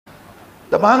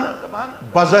دپان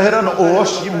بظاہرن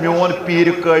اوس یہ میون پیر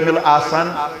کامل آسان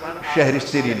شہر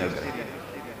سری نگر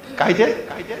کہتے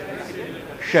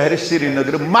شہر سری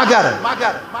نگر مگر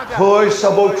حاج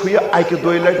صبو چھُ یہ اکہ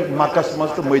دوی لٹ مکس مز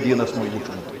تو مدینس مز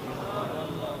وچھمت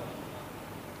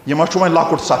یہ ما چھُ وۄنۍ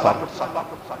لۄکُٹ سفر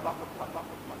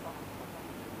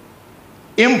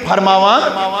ام فرماوان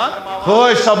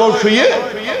حاج صبو چھُ یہ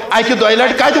اکہ دوی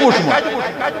لٹ کتہ وچھمت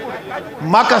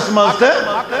مکس مز تو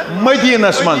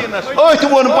مدینس مز اتھ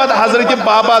وون پتہ حضرت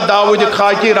بابا داود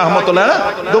خاکی رحمت اللہ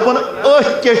دوپن اتھ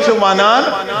کیا چھ ونان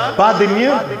بدنی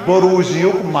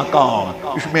بروزیک مقام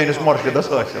یہ میانس مرشدس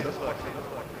حاصل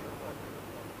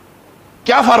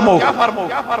کیا فرمو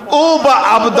او با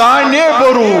ابدان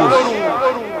بروز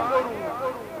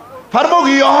فرمو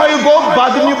یہ گو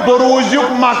بدنی بروزیک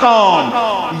مقام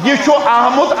یہ چھو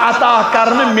آمد عطا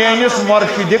کرنے میانس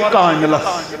مرشد کاملس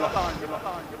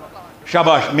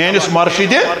شاباش میانس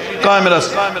مرشد کاملس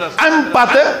ام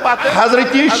پتہ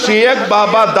حضرت شیخ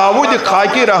بابا داود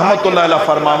خاکی رحمت اللہ علیہ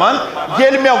فرماوان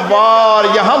یل میں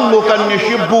واریاہن لوکن نش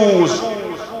بوز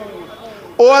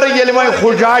اور یل وۄنۍ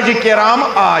حجاج کرام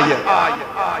آئے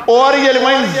اور یل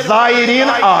وۄنۍ زائرین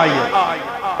آئے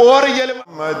اور یل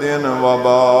محمد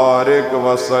وبارک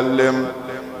وسلم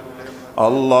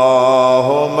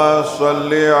اللہم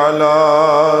صلی علی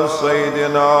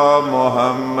سیدنا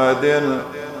محمد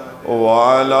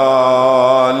وعلى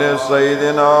آل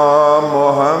سيدنا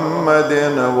محمد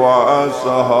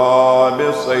وأصحاب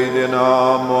سيدنا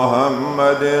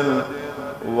محمد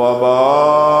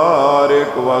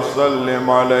وبارك وسلم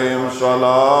عليهم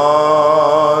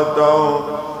صلاة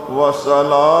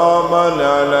وسلام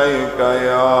عليك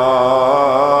يا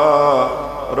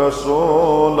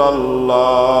رسول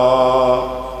الله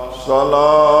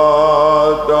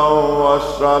صلاة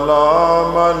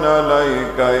وسلام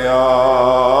عليك يا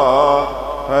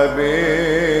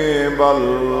حبيب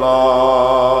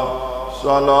الله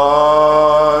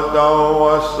صلاة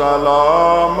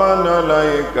وسلام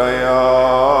عليك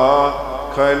يا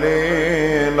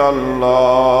خليل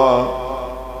الله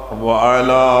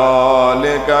وعلى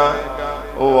آلك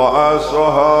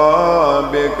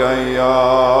وأصحابك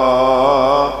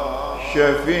يا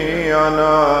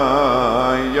شفيعنا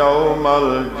يوم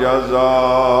الجزاء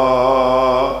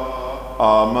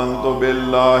آمنت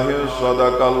بالله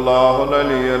صدق الله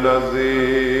العلي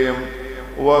العظيم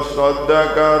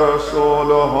وصدق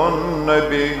رسوله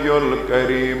النبي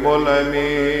الكريم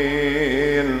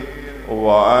الأمين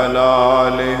وعلى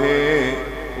آله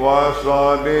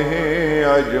وصحبه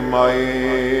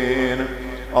أجمعين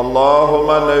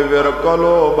اللهم نور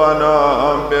قلوبنا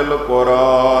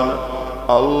بالقرآن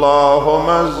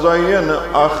اللهم زين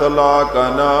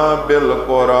أخلاقنا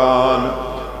بالقرآن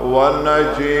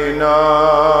ونجينا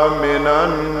من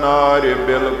النار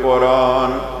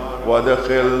بالقرآن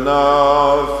وادخلنا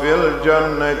في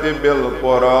الجنة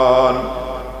بالقرآن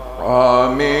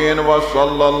آمين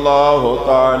وصلى الله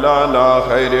تعالى على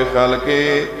خير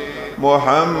خلقه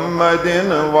محمد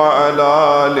وعلى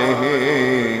آله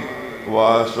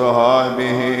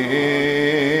وصحبه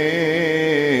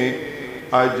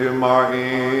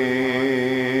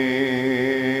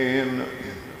أجمعين.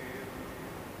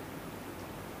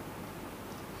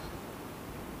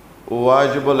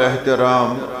 واجب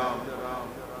الاحترام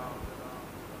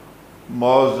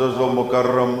معزز و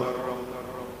مکرم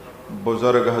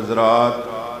بزرگ حضرات،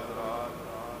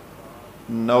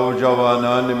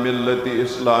 نوجوانان ملت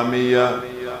اسلامیہ،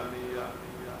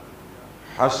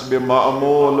 حسب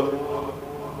معمول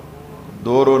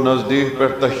دور و نزدیک پر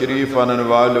تشریف آنے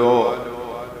والوں،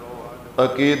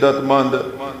 عقیدت مند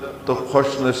تو خوش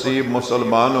نصیب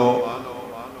مسلمانوں،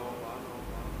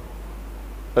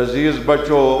 عزیز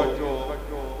بچوں،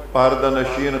 پردہ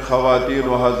نشین خواتین و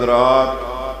حضرات،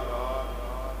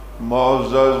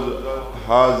 معزز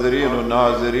حاضرین و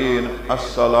ناظرین،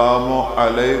 السلام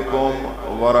علیکم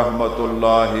ورحمۃ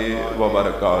اللہ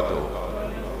وبرکاتہ.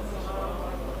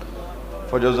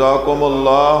 فجزاکم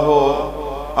اللہ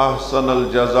احسن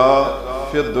الجزاء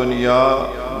فی الدنیا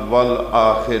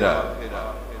والآخرہ.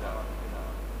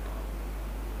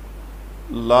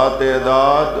 لا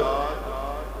تعداد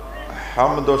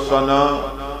حمد و ثنا،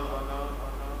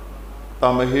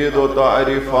 تمہید و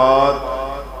تعریفات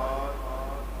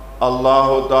اللہ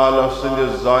تعالیٰ سند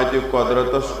ذات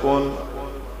قدرت کن،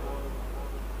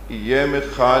 یم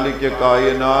خالق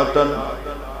کائناتن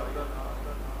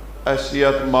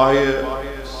اسیت ماہ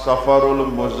سفر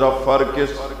المظفر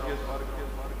کس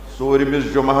ژوٗرمِس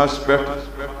جمعہس پٮ۪ٹھ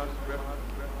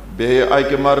بیٚیہِ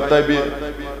اکہِ مرتبہ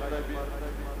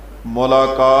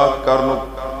ملاقات کرنُک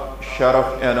شرف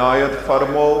عنایت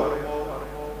فرمو.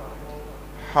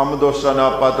 حمد و ثنا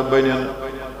پتہٕ بنن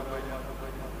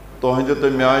تہندِ تو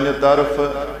میانہِ طرف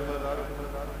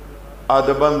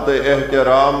ادبن تو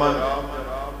احترامن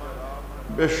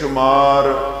بے شمار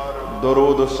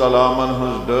درود و سلامن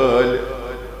ہنز ڈال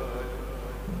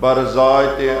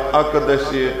برذات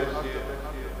اقدس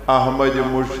احمد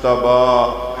مجتبی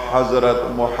حضرت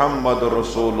محمد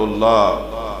رسول اللہ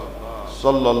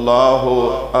صلی اللہ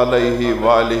علیہ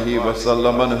وآلہ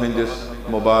وسلم ہندس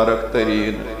مبارک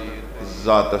ترین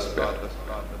ذاتس پہ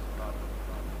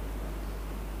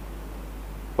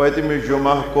پتمہ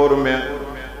جمعہ کور میں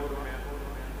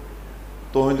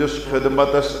تہندس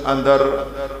خدمتس اندر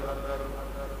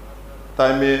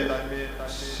تمہ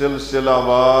سلسلہ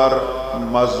وار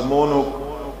مضمون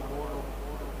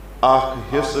اخ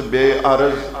حصہ بے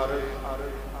عرض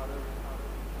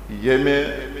یمہ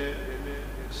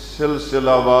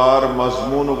سلسلہ وار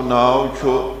مضمون ناو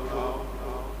چھو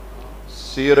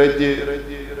سیرت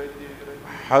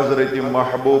حضرت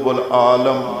محبوب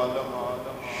العالم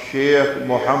شیخ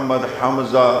محمد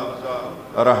حمزہ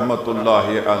رحمت اللہ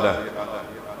علیہ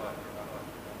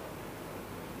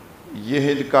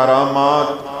یہند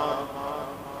کرامات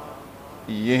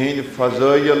یہند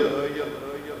فضائل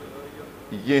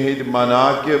یہند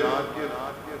مناقب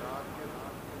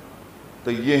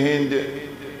تو یہند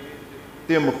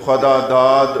تم خدا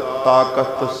داد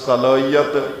طاقت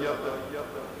صلاحیت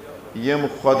یم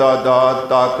خدا داد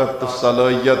طاقت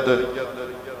صلاحیت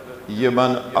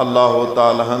یمن اللہ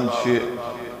تعالیٰ ہن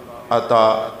عطا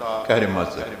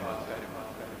کرمز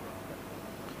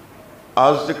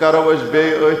آز کرو اس بے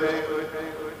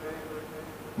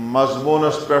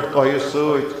مضمونس پہ تہ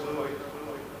ست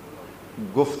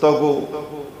گفتگو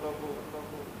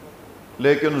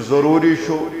لیکن ضروری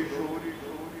چھو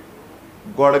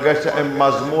گوڑ گژھِ ام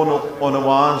مضمون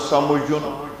عنوان سمجھن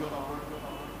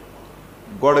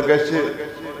گوڑ گژھِ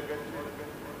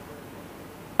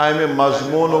امہ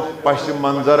مضمون پس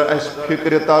منظر اس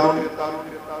فکر ترن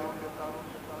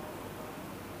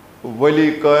ولی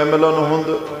کاملن ہند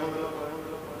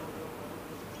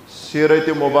سیرت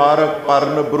مبارک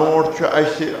پرن برونٹ چھ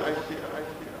اس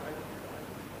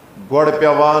گوڑ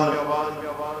پیوان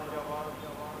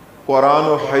قرآن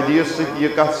و حدیث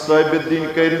یہ کت ثابت دین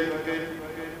کرت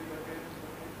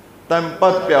تم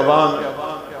پت پیوان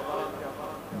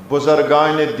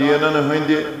بزرگان دینن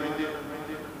ہند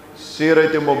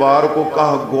سیرت مبارک کا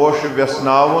گوش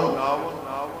ویسناون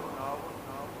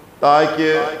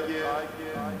تاکہ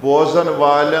بوزن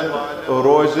والن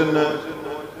روزن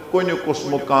کن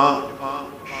قسم کا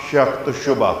شک تو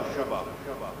شبہ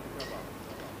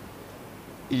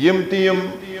یم تیم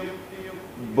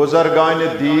بزرگان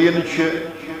دین چھ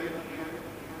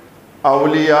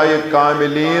اولیاء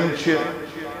کاملین چھ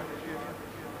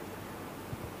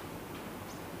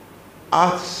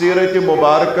ات سیرت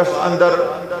مبارکس اندر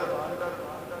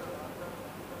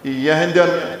یہندن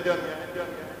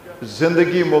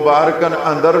زندگی مبارکن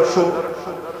اندر چھو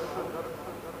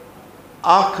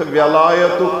اخ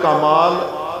ولایت و کمال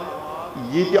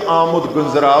یہ آمد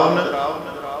گزراون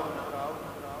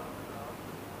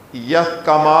یت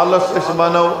کمالس اس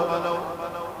منو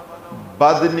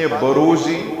بدن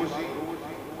بروزی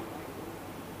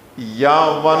یا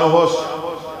ونہوس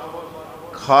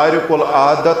خارق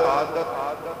العادت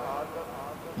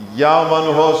یا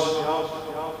ونہوس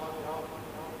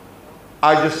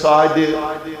اجساد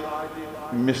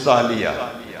مثالیہ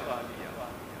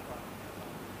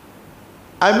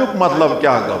امیک مطلب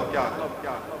کیا گو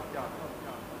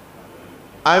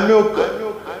امیک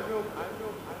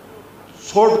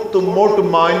ژھوٹ تو موٹ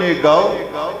معنی گو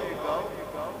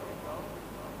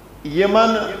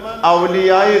یمن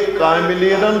اولیاء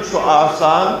کاملین چھو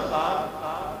آسان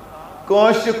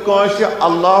کانس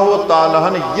اللہ تعالیٰ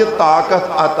یہ طاقت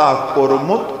عطا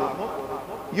کورمت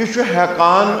یہ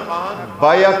ہیکان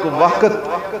بیک وقت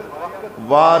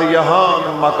واریہان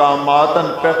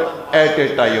مقاماتن پہ ایٹ اے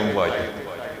ٹائم واجد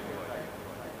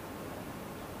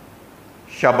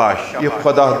شاباش یہ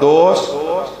خدا دوست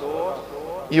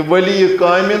یہ ولی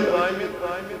کامل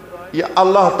یہ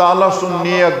اللہ تعالیٰ سن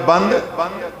نیک بند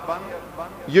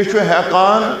یہ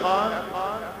ہیکان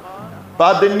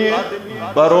بدن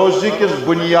بروزی کس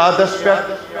بنیادس پہ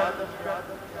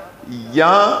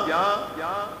یا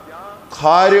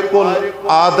خارق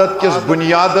العادت کس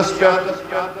بنیادس پہ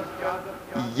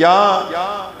یا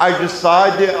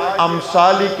اجساد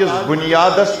امثالی کس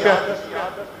بنیادس پہ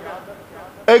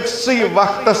اکسی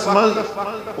وقتس من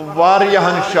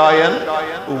واریہن شائن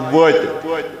وات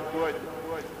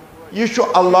یہ چھو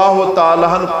اللہ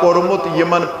تعالیٰ کورمت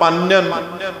یمن پنن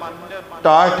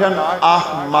ٹاٹھن اخ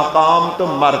مقام تو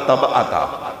مرتبہ عطا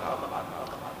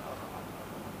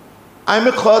امہ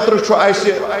خاطر چھو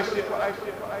ایسے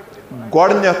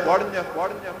گۄڈنیٚتھ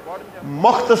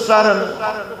مختصراً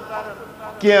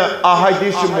کینٛہہ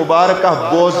احادیث مبارکہ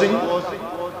بوزٕنۍ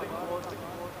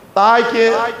تاکہ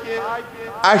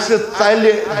اسہِ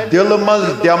ژلہِ دل منٛز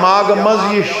دٮ۪ماغ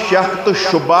منٛز یہِ شک تہٕ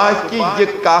شبہ کہ یہِ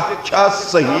کتھ چھا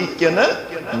صحیح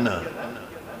کِنہٕ نہ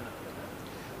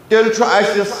تیٚلہِ چھُ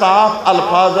اسہِ صاف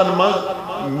الفاظن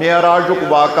منٛز معراجُک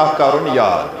واقعہ کرُن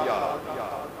یاد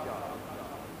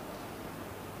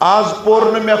آز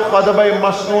پوٚر نہٕ مےٚ خطبہ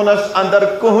مسنونس اندر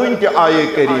کٕہٕنۍ تہِ آیے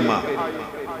کریٖمہ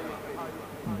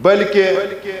بلکہ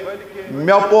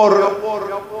مےٚ پوٚر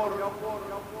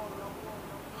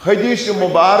حدیث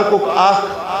مبارکُک اکھ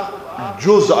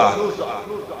جُز اکھ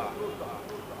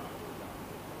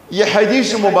یہ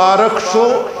حدیث مبارک چھُ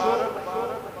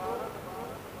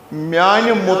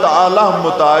میانہِ مطالعہ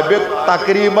مطابق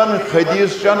تقریباً حدیث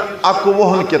چن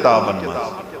 21 کتابن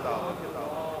منٛز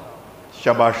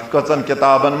شاباش کٔژن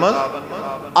کتابن منٛز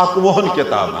 21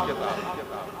 کتابن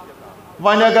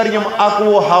وۄنۍ اگر یم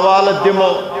 21 حوالہٕ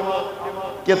دِمو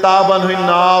کتابن ہٕنٛدۍ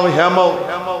ناو ہٮ۪مو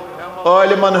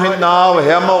عالمن ہٕنٛدۍ ناو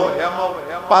ہٮ۪مو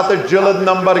پتہٕ جلد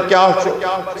نمبر کیٛاہ چھُ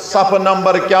صفحہ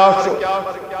نمبر کیٛاہ چھُ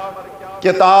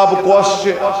کتاب کۄس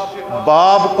چھِ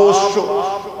باب کُس چھُ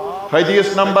حدیث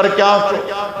نمبر کیٛاہ چھُ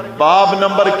باب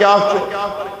نمبر کیٛاہ چھُ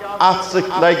اتھ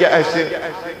سۭتۍ لگہِ اسہِ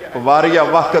واریاہ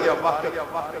وقت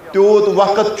تیوٗت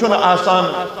وقت چھُنہٕ آسان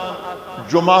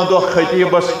جمعہ دۄہ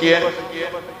خطیبس کینٛہہ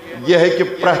یہِ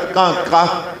ہیٚکہِ پرٛٮ۪تھ کانٛہہ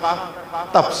کتھ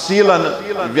تفصیٖلن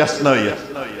ویژنٲیِتھ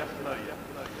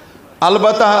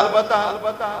البتہ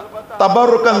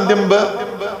تبرکن دِمہٕ بہٕ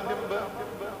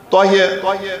تۄہہِ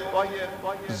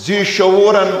ذی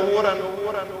شعوٗرن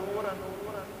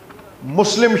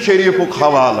مسلم شریفُک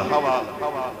حوالہٕ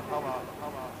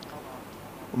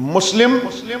مسلم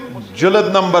جلد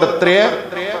نمبر 3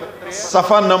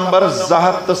 صفحہ نمبر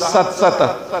 277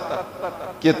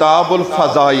 کتاب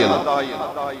الفضائل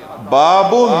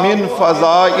باب من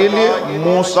فضائل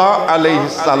موسیٰ علیہ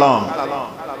السلام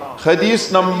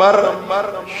حدیث نمبر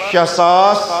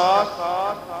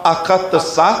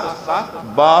 6107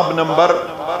 باب نمبر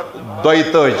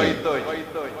 42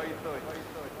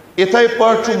 اتھے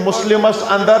پٲٹھۍ چھُ مسلمس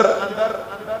اندر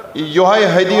یہوے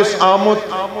حدیث آمُت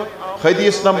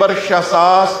حدیث نمبر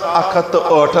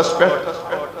 6108 پٮ۪ٹھ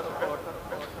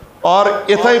اور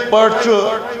اتھے پٲٹھۍ چھُ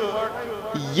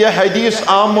یہ حدیث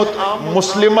آمُت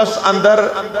مسلمس اندر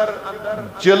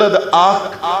جلد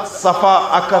 1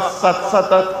 صفحہ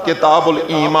 177 کتاب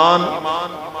الایمان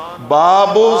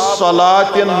باب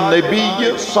صلاة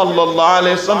النبی صلی اللہ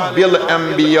علیہ وسلم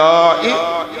بالانبیاء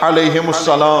علیہم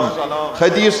السلام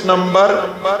حدیث نمبر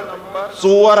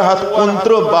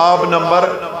 429 باب نمبر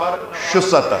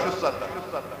 76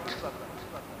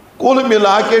 کل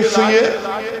ملا کے یہ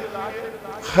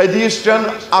حدیث چن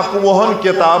 21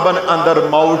 کتابن اندر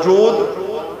موجود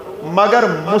مگر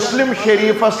مسلم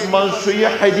شریفس منز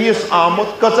یہ حدیث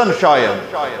آمد کچن شائن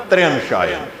 3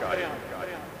 شائن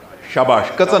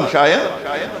شاباش کچن شائن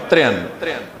 3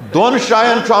 2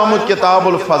 شائن چھو آمد کتاب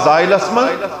الفضائل اسمن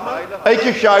ایک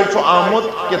شائن چھو آمد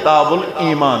کتاب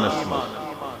الایمان اسمن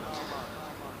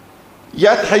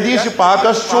یت حدیث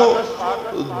پاکس چھو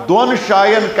 2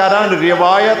 شائن کران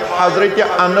روایت حضرت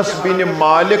انس بن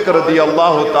مالک رضی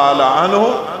اللہ تعالی عنہ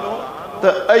تو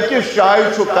ایک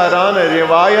شائن چھو کران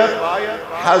روایت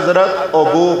حضرت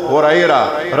ابو ہریرہ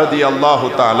رضی اللہ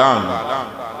تعالی عنہ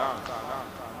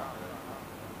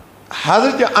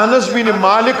حضرت انس بن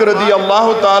مالک رضی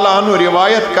اللہ تعالی عنہ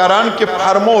روایت کران کہ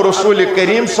فرمو رسول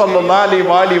کریم صلی اللہ علیہ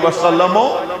وآلہ وسلم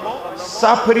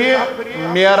سفر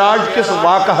معراج کس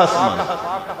واقعہ من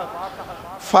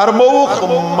فرموخ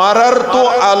مررت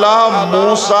علی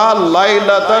موسیٰ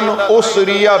لیلتن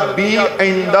اسری بی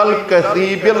عند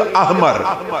الکثیب الاحمر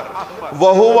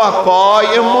وہو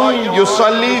قائم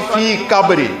یصلی فی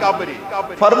قبری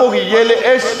فرموخ یل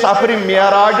اس سفر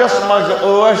معراجس مز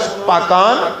اوش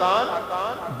پکان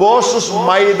بوسس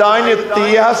میدان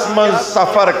تیہس مز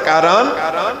سفر کران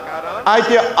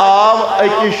آتی آو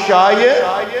اکی شایع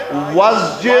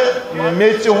وزج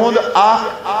میچ ہند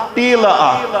ٹیل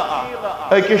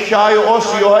اکی شایع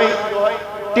اس یوہی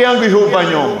ٹینگ ہو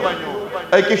بنیوم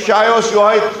اکی شایع اس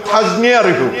یوہی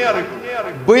تھزنیر ہو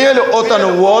بیل اوتن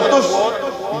ووتس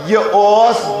یہ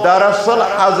اوس دراصل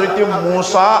حضرت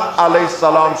موسیٰ علیہ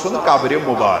السلام سن قبر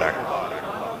مبارک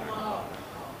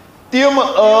تم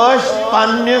اس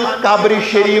پنی قبر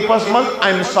شریفس من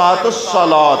امسات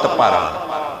صلاة پران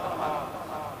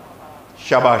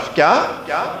شاباش کیا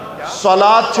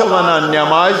صلاة چھ ونان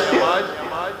نماز تی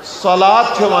صلاة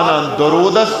چھ ونان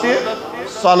درودس تی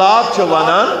صلاة چھ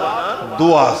ونان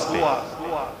دعاس تی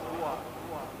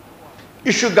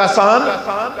یہ گژھان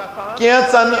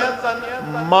کینژن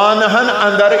مانہن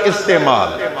اندر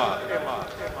استعمال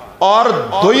اور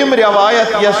دویم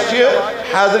روایت یس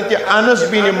حضرت انس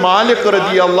بن مالک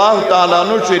رضی اللہ تعالیٰ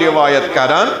عنہ سے روایت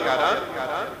کران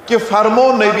کہ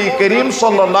فرمو نبی کریم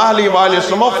صلی اللہ علیہ وآلہ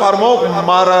وسلم فرمو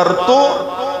مررتو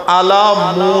علی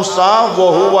موسیٰ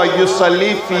وہو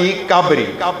یصلی فی قبری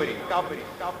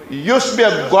یس بے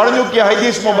گوڑنیو کی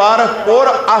حدیث مبارک پور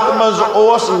اتمز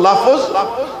اوس لفظ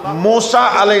موسیٰ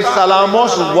علیہ السلام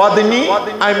اوس ودنی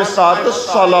ام سات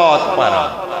صلاة پرا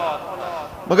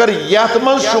مگر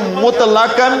یتمز شو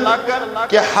مطلقاً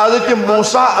کہ حضرت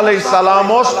موسیٰ علیہ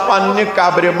السلام اوس پنی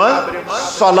قبر من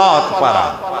صلاة پرا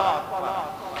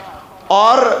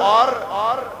اور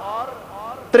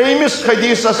تریمس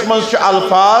حدیث اسمنز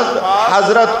الفاظ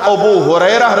حضرت ابو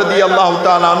ہریرہ رضی اللہ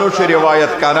تعالیٰ عنہ سے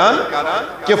روایت کران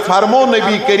کہ فرمو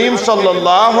نبی کریم صلی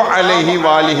اللہ علیہ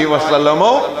وآلہ وسلم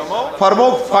فرمو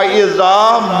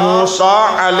فَإِذَا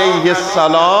مُوسَى علیہ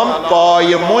السلام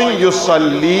قَائِمٌ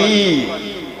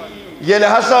يُصَلِّي یل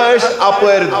ہسا اس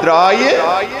اپر درائے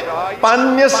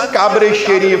پنس قبر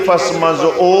شریف اسمز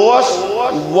اوس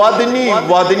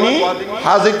ودنی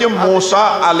حضرت موسیٰ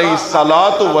علیہ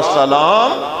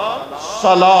السلام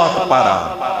صلاة پرا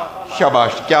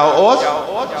شباش کیا اوس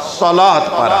صلاة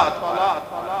پرا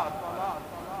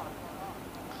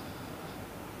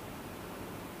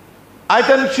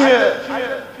ایتن چھے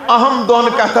اہم دون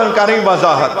کہتن کریں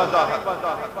وضاحت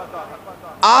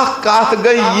آخ کات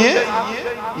گئی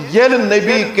یل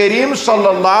نبی کریم صلی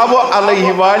اللہ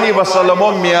علیہ وآلہ وسلم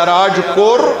معراج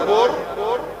کور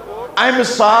ام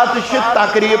سات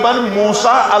تقریباً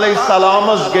موسیٰ علیہ السلام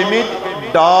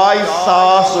گمت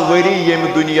 2,500 وری یم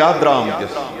دنیا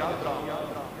درامتس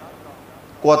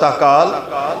کوتا کال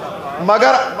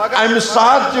مگر ام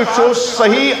سات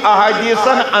صحیح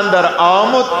احادیثن اندر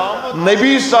آمد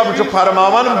نبی صاحب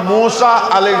فرماون موسیٰ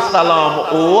علیہ السلام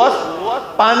اوس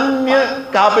پنی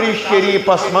قبر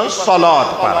شریفس من صلاة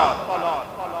پرا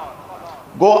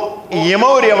گو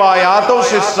یمو روایاتوں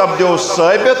سے سبدیو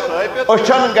ثابت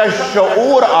اچھن گا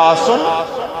شعور آسن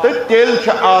تو تیل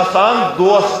چھ آسان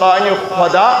دوستان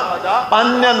خدا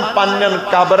پنن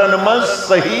قبرن من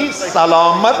صحیح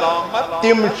سلامت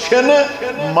تم چھن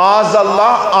معاذ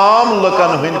اللہ عام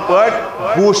لکن ہن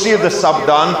پٹ گوشید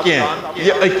سبدان کین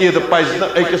یہ عقید پزن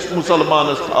اکس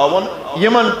مسلمان تھاون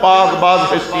یمن پاک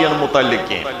باز ہستین متعلق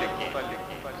کین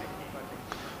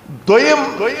دویم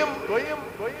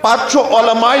پچھو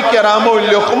علماء کرامو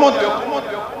لکھمت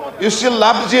اسی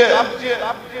لفظ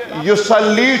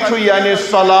یصلی چھو یعنی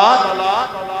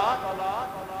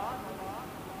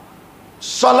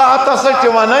صلاة سے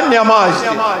چوانا نماز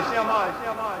دی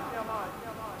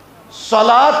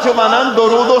صلاة چوانا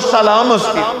درود و سلام اس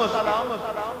کی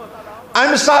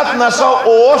ام سات نسا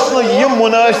اوس نو یہ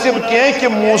مناسب کیا کہ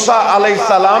موسیٰ علیہ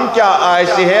السلام کیا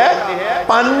آئیسی ہے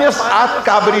پنس ات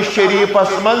قبر شریف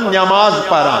اسمن نماز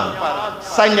پران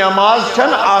سا نماز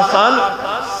چھن آسان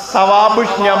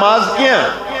ثوابش نماز کیا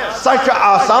سچ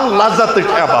آسان لذت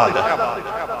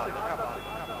عبادت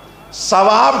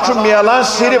ثواب چھو میلان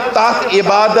صرف تحت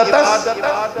عبادت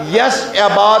یس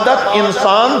عبادت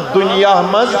انسان دنیا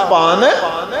مز پان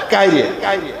کری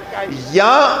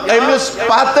یا امس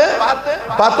پت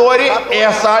بطور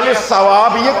احسال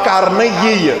ثواب یہ کرنے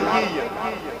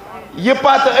یہ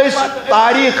پت اس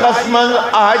تاریخ من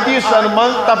احادیث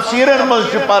من تفسیرن من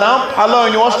پران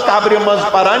پھلان اس قبر من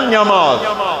پران نماز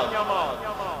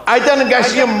اتن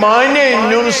گھس یہ مانے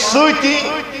نیون سوتی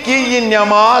کہ یہ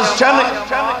نماز چھن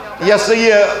یس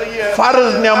یہ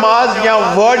فرض نماز یا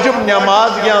واجب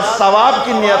نماز یا ثواب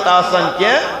کی نیت آسان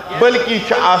کیا بلکہ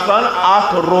چھ آسان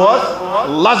آٹھ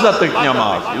روز لذت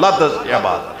نماز لذت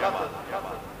عبادت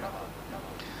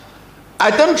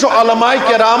اتن چھو علماء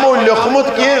کرامو لکھمت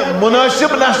کی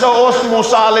مناسب نسا اوس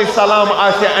موسیٰ علیہ السلام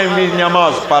آسے امویز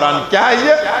نماز پران کیا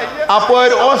یہ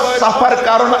اپور اوس سفر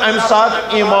کرن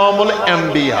امسات امام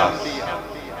الانبیاء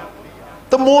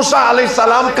تو موسیٰ علیہ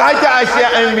السلام کہتے آسے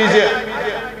امویز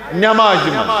نماز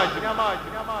من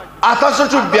اتھا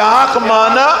سچو بیاق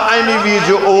مانا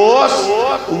امویز اوس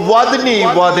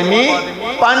ودنی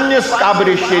پنس قبر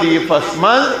شریف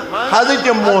اسمن حضرت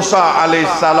موسیٰ علیہ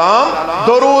السلام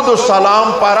درود و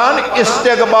سلام پران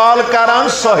استقبال کران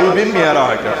صاحب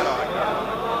معراج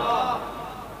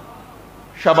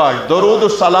شباش درود و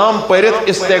سلام پرت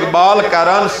استقبال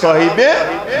کران صاحب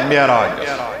معراج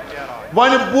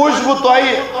ون بوجھ بو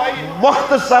توائی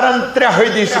مختصراً 3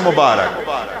 حدیث مبارک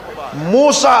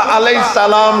موسیٰ علیہ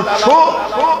السلام چھو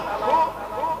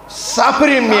سفر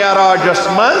معراج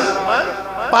اسمن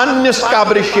پنس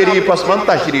قبر شریف اسمن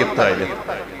تشریف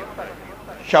تھائیت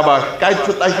شباش کت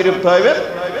چھو تشریف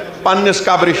تھائیت پنس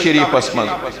قبر شریف اسمن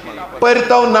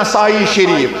پرتو نسائی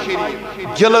شریف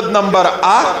جلد نمبر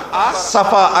 8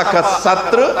 صفحہ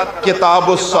 117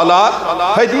 کتاب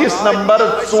الصلاة حدیث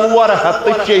نمبر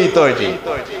 446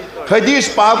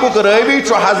 حدیث پاکک راوی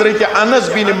چو حضرت انس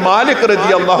بن مالک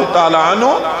رضی اللہ تعالی عنہ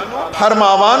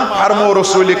فرماوان فرمو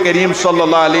رسول کریم صلی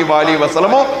اللہ علیہ وآلہ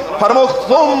وسلم فرمو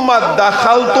ثم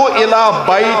دخلت الى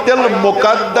بیت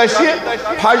المقدس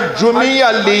فجمی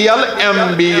لی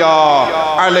الانبیاء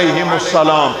علیہم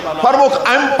السلام فرمو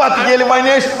امپت یل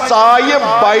ونی سائے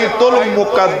بیت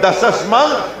المقدس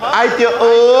من ایت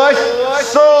ایش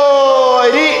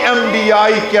ساری انبیاء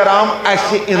کرام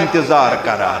ایسی انتظار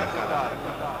کران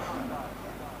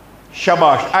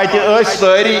شباش ایت ایش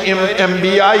ساری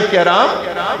انبیاء کرام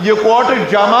یہ کوٹ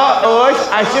جمع ایش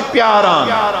ایسی پیاران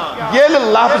یہ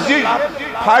لفظ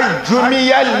فجمی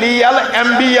لی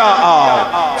الانبیاء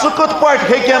آو سکت پاٹ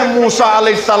ہیکن موسیٰ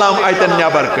علیہ السلام ایتن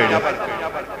نیبر کڑی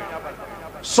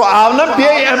سو آو نا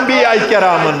بے انبیاء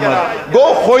کرامن من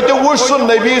گو خویت وش سو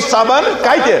نبی صبن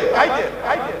کہتے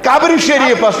قبر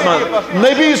شریف اسمن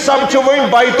نبی صب چوئن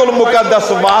بیت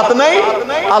المقدس وات نہیں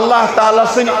اللہ تعالیٰ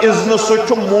سن اذن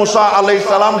سچ موسیٰ علیہ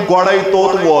السلام گوڑائی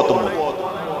توت ووتم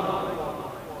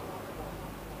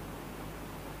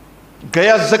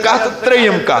گیا زکاة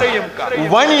تریم کا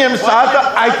ون یم ساتھ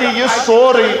آئیتی یہ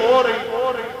سوری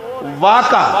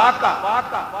واقع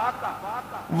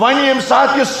ون یم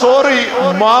ساتھ یہ سوری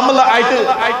معاملہ آئیتی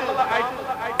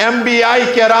انبیاء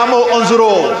کرامو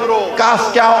انظرو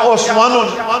کاس کیا اوس ونن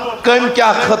کم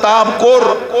کیا خطاب کور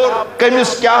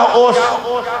کمس کیا اوس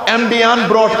انبیاء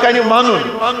بروٹ کنی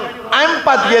ونن ام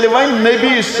پت یل ون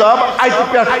نبی صاحب آئیتی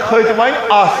پیٹ کھت ون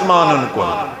آسمانن کو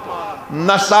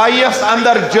نسائیس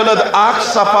اندر جلد 8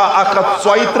 صفحہ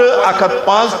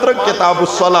 134 کتاب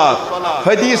الصلاة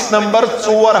حدیث نمبر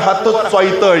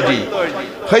 446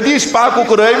 حدیث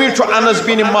پاکک راوی چھو انس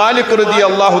بن مالک رضی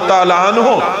اللہ تعالی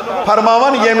عنہ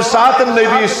فرماون یم سات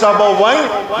نبی صاحب ون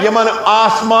یمن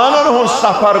آسمانن ہن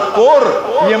سفر کور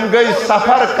یم گئی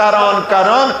سفر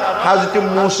کران حضرت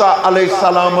موسیٰ علیہ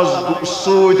السلام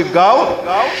سود گاو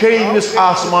شیمس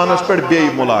آسمانس پر بے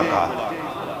ملاقات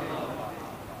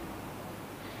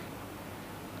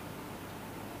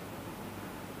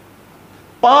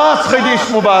پانچ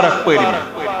حدیث مبارک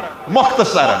پڑھ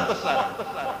مختصرا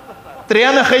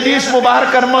ترین حدیث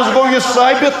مبارک مز گو یہ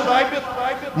ثابت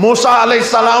موسیٰ علیہ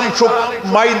السلام چھو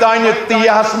میدان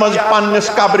تیہس مز پنس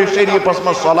قبر شریفس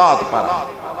مز صلاة پڑھا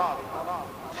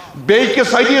بے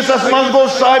کس حدیث مز گو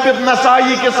ثابت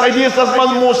نسائی کس حدیث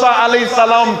مز موسیٰ علیہ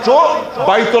السلام چھو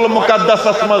بیت المقدس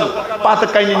مز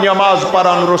پت کنی نماز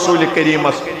پڑھان رسول کریم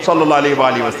صلی اللہ علیہ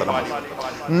وآلہ وسلم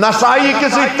نسائی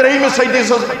کسی تریمس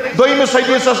حدیث دویمس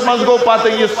حدیث مز گو پتہ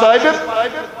یہ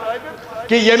ثابت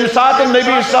کہ یم سات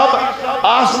نبی صاحب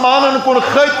آسمانن کن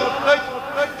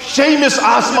خط شیمس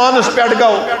آسمانس پیٹ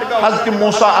گو حضرت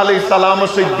موسیٰ علیہ السلام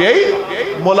سے بے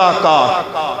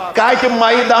ملاقات کائت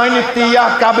میدان تیہ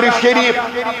قبر شریف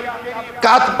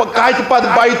کائت پت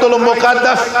بیت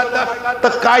المقدس تو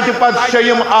کائت پت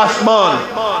شیم آسمان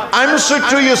ام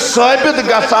سچو یہ ثابت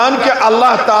گسان کہ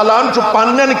اللہ تعالیٰ چو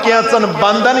پنن کیچن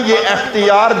بندن یہ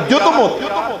اختیار دیتمت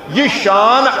یہ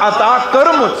شان عطا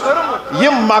کرمت یہ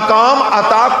مقام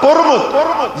عطا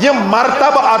کرمت یہ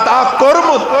مرتب عطا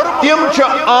کرمت تم چھ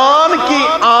آن کی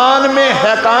آن میں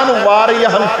ہیکان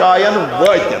واریہن شاین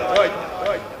وائتت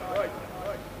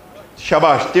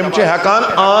شباش تم چھ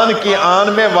ہیکان آن کی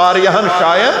آن میں واریہن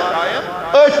شاین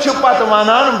اچھ پت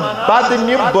ونان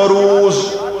بدن بروز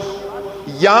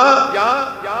یا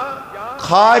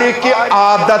خارق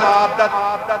عادت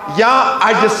یا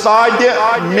اجساد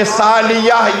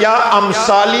مثالیہ یا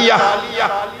امثالیہ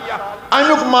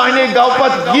امیک معنی گو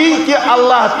پت یہ کہ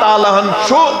اللہ تعالیٰ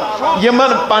چھو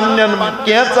یمن پنن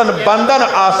کیچن بندن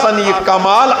آسن یہ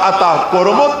کمال عطا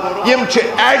کرمت یم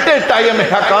چھ ایٹ اے ٹائم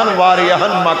ہیکان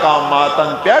واریہن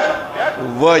مقاماتن پیٹ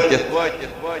واتت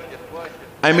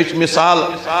امچ مثال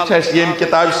چھس یم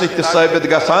کتاب سے ثابت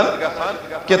گسان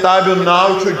کتاب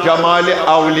ناو چھو جمال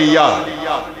اولیاء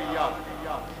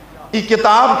یہ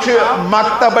کتاب چھ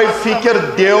مکتب فکر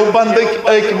دیوبند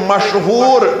ایک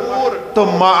مشہور تو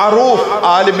معروف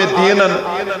عالم دینن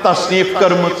تصنیف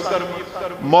کرمت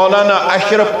مولانا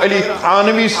اشرف علی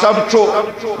تھانوی سب چھو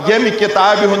یم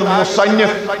کتاب ہن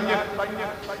مصنف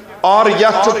اور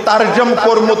یہ چھو ترجم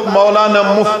کرمت مولانا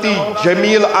مفتی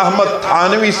جمیل احمد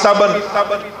تھانوی سبن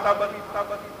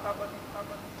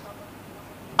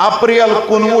اپریل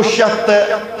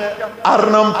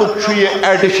 1994 تک چھو یہ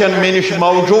ایڈیشن میں نش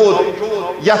موجود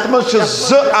یتمن چھ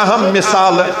ز اہم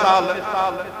مثال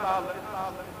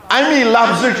امی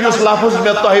لفظ جس لفظ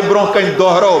میں توہی برون کن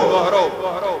دوہرو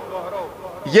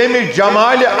یمی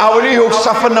جمال اولی ہو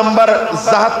صف نمبر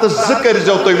 202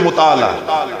 کرزو تو مطالعہ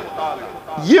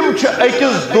یم چھ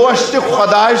اکس دوست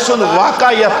خدای سن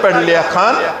واقعیت پر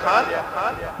لیکھان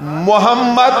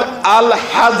محمد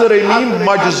الحضرمی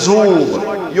مجذوب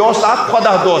یہ ساتھ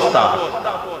خدا دوستا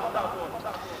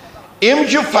ام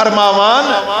چھ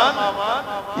فرماوان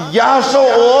یہ سو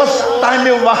اس تیم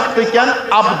وقت کن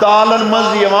ابدالن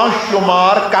مز یوان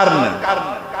شمار کرن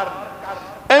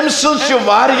ام سن چھ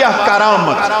واریہ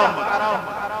کرامت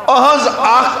اہنز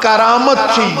آخ کرامت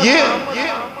چھ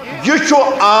یہ چھو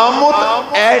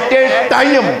آمد ایٹ اے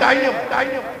ٹائم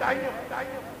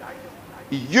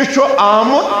یہ چھو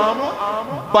آمد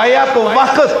بیک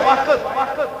وقت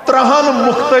 3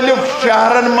 مختلف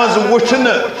شہرن مز وچھن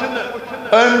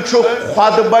ام چھو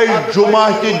خطبہ جمعہ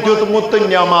کی دیتمت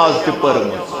نماز تی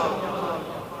پرمز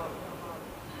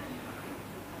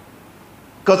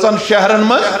کسن شہرن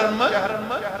مز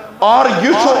اور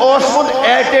یہ چھو اوسمت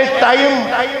ایٹ اے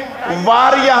ٹائم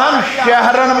واریہن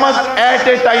شہرن مز ایٹ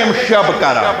اے ٹائم شب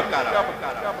کرا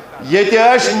یہ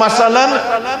تیش مثلا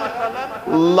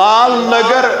لال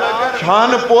نگر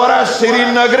چھان پورا سری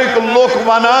نگر لوک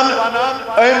ونان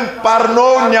ام پرنو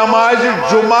نماز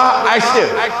جمعہ ایسے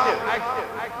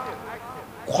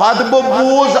خطب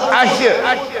بوز ایسے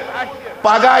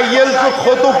پگہ یل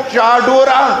خطب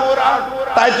چاڈورا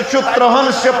تت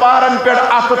 3 سپارن پہ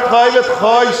ات تھوت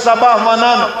خاج صبح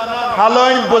ونان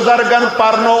پھلٲنۍ بزرگن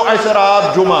پرنو اس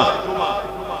رات جمعہ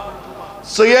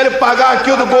سیل پگہ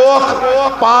کیت گوک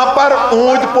پاپر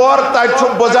اونت پور تت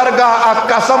بزرگاہ اک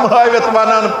قسم ہاوت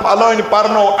ونان پھلٲنۍ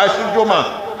پرنو اس جمعہ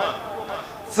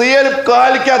سیل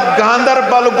کالکت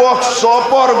گاندربل گوک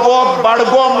سوپور گوک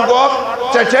بڑگوم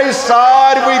گوک چچے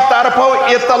ساروی طرفو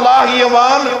اطلاع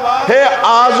یوان ہے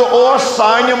آز اوس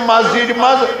سانہ مسجد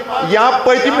مز یا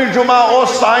پتمی جمعہ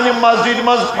اوس سانہ مسجد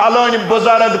مز پھلٲنۍ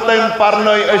بزرگ تم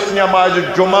پرنٲے اس نماز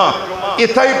جمعہ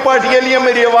اتھے پٹ یل یم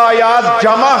روایات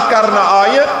جمع کرنا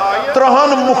آئے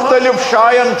 3 مختلف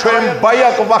شاین چھوئم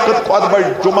بیک وقت خطبہ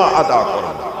جمعہ ادا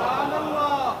کرنا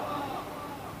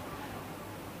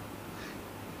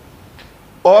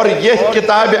اور یہ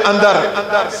کتاب اندر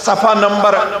صفحہ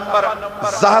نمبر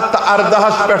 214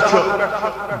 پر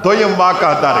دویم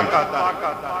واقع درج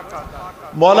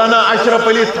مولانا اشرف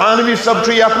علی تھانوی صاحب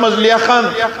چھو یت مز لیکھان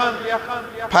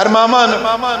فرمامان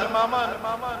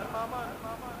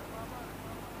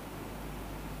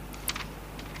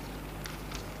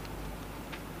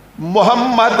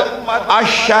محمد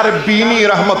الشربینی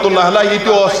رحمت اللہ علیہ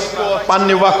یہ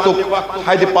پنہ وقت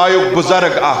حد پایو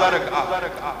بزرگ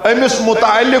امس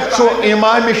متعلق چھو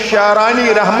امام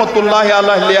شعرانی رحمت اللہ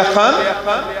علیہ لیکھان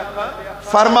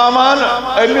فرماوان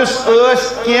امس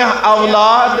اس کیا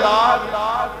اولاد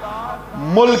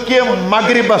ملک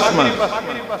مغربس من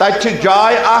تچ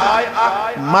جائے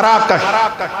مراکش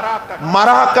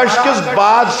مراکش کس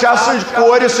بادشاہ سنج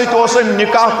کور ست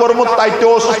نکاح کورمت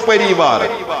تس پریوار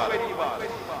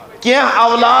کی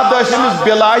اولاد امس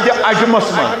بلاد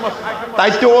عجمس من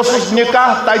تس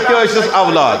نکاح تس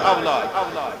اولاد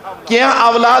کی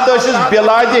اولاد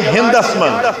بلاد ہندس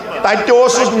من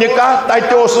تس نکاح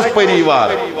تس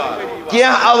پریوار کی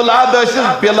اولاد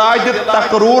بلاد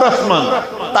تقرورس من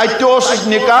تس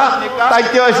نکاح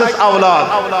تس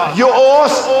اولاد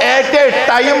یہ ایٹ اے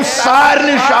ٹائم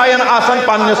سارے شاین آسان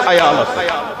پنس عیالس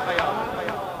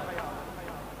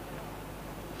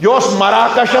یہ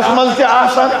مراکشس من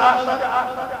آسان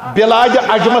بلاد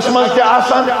عجمس من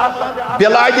آسان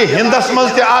بلاد ہندس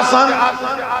من آسان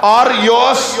اور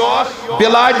یہ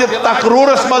بلاد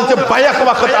تقرورس من بیک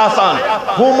وقت آسان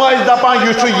ہم دپان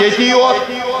یہ یتی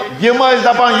یوت یم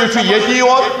دپان یہ یتی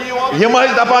یوت یم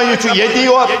دپان یہ یتی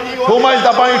یوت ہم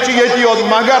دپان یہ یتی یوت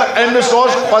مگر امس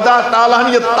خدا تعالیٰ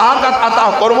ہن یہ طاقت عطا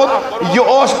کورمت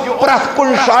یہ پرت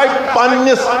کن جائے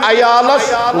پنس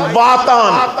عیالس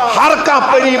واتان ہر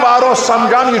کانٛہہ پریوارو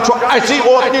سمجھان یہ اسی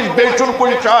اوت نش بیچن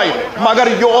کن جائے مگر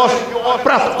یہ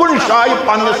پرت کن جائے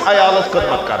پنس عیالس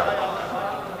خدمت کران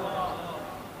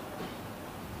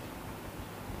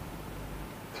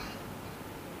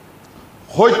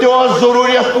ہوتی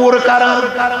ضروریت پور کران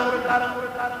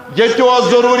یہ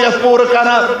ضروریت پور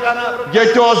کران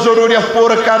یہ ضروریت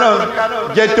پور کران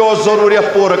یہ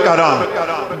ضروریت پور کران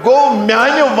گو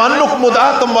میانہ ونک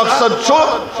مدعا تو مقصد چھو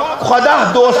خدا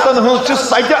دوستن ہنس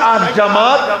سجہ اخ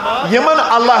جماعت یمن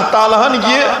اللہ تعالیٰ ہن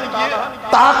یہ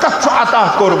طاقت چھو عطا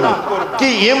کورمت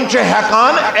کہ یم چھ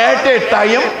ہیکان ایٹ اے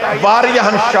ٹائم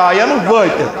واریہن شاین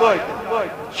وٲتِتھ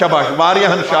شباش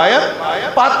واریہن شاید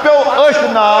پت پیو اش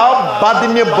ناو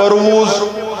بدن بروز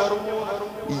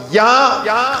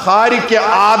یا خارق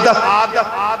عادت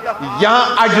یا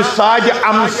اجساد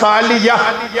امثالیہ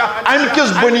ام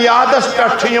کس بنیادس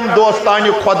پہ دوستان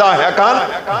خدا ہیکان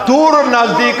دور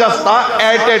نزدیک تا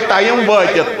ایٹ اے ٹائم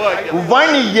واتت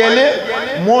ون یل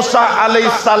موسیٰ علیہ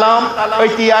السلام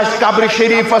اتی آس قبر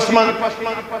شریفس من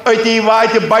اتی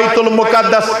وات بیت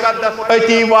المقدس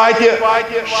اتی وات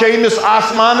شیمس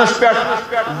آسمانس پہ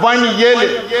ون یل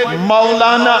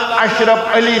مولانا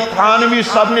اشرف علی تھانوی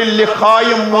صاحب نے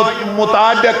لکھائی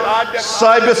مطابق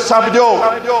ثابت سپدو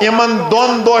یمن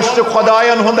دون دوست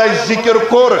خدایان ہندا ذکر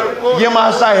کور یم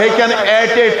ہسا ہیکن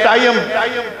ایٹ اے ٹائم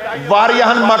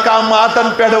واریہن مقاماتن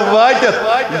پہ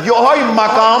واتت یہ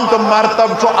مقام تو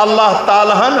مرتب چھو اللہ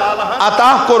تعالیٰ ہن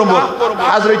عطا کورمت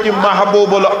حضرت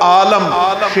محبوب العالم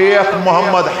شیخ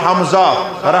محمد حمزہ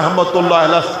رحمت اللہ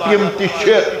علیہ تم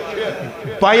تہ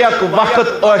بیک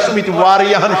وقت اشمت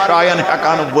واریہن شایان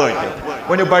ہیکان واتت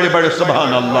ونی بڑے بڑے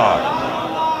سبحان اللہ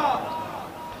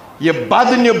یہ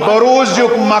بدن بروز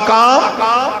مقام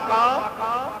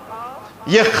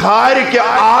یہ خارق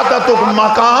عادت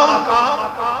مقام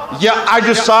یہ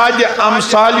اجساد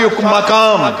امثال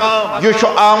مقام یہ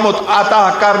آمت عطا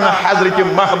کرنا حضرت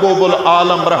محبوب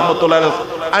العالم رحمت اللہ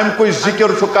علیہ ام کوئی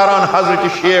ذکر کران حضرت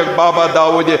شیخ بابا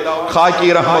داود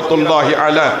خاکی رحمت اللہ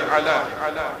علیہ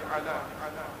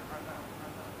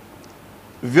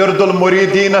ورد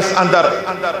المریدینس اندر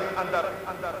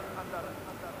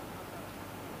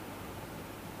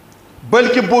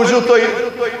بلکہ بوزو تو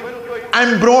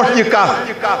ام بروٹ یہ کہا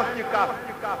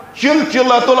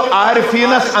چلچلت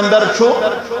العارفینس اندر چھو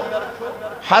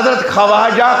حضرت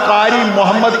خواجہ قاری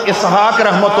محمد اسحاق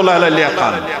رحمت اللہ علیہ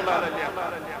خان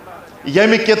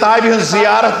یمی کتاب ہن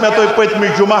زیارت میں تو پتمی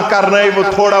جمعہ کرنے وہ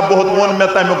تھوڑا بہت ون میں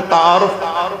تمیک تعارف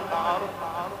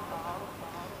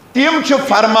تیم چھ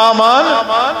فرمامان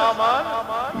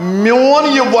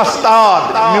میون یہ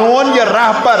وستاد میون یہ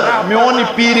رہبر میون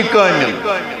یہ پیر کامل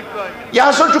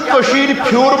یہ سا چھو کشیر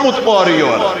پھیورمت اور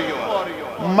یور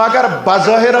مگر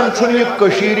بظاہرن چھن یہ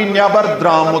کشیر نیبر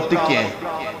درامت کیں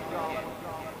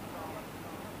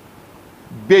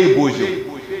بے بوزو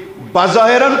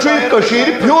بظاہرن چھو یہ کشیر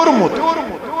پھیورمت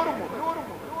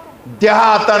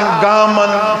دیہاتن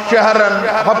گامن شہرن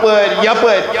ہپر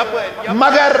یپر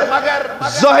مگر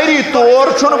ظاہری طور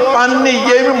چھن پنی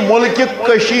یہ ملک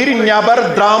کشیر نیبر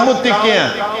درامت کیں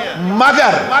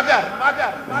مگر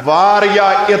واریا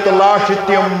اطلاع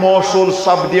تم موصول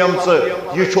سپدیم سے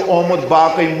یہ چھو آمد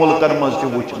باقی ملکن مز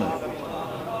وچھنا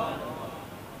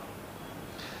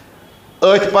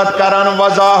ات پت کران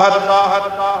وضاحت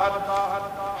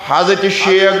حضرت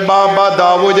شیخ بابا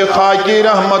داود خاکی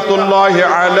رحمت اللہ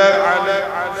علیہ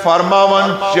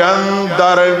فرماون چند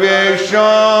درویشان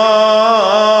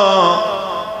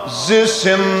ز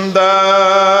سندش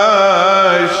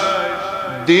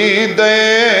دیدے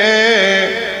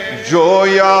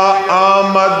جویا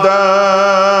آمدند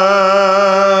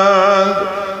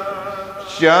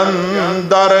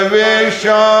چند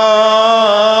درویشان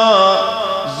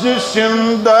ز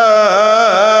سندش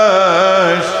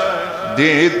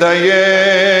دیدے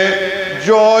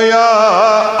جویا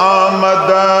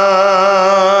آمدند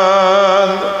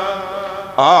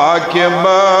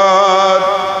عاقبت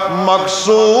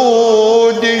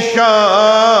مقصود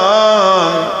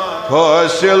شان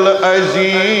حاصل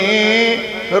عظیم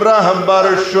رہبر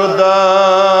شدہ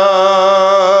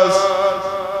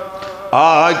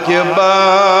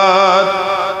عاقبت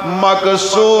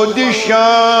مقصود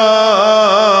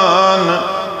شان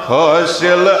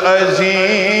حاصل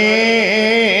عظیم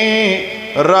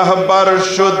رہبر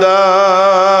شدہ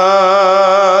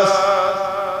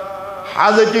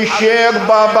حضرت شیخ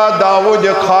بابا داود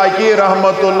خاکی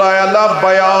رحمت اللہ علیہ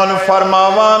بیان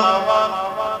فرماوان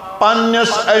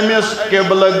پنس امس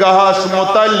قبل گاہس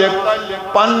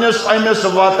متعلق پنس امس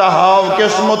وتہاو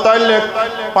کس متعلق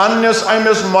پنس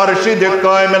امس مرشد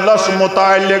کاملس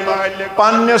متعلق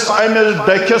پنس امس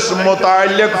دکھس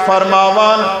متعلق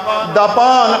فرماوان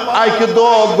دپان اک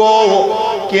دو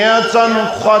گو کینچن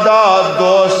خدا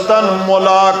دوستن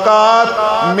ملاقات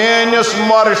مینس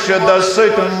مرشد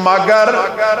ست مگر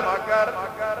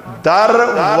در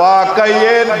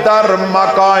واقعی در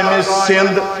مقام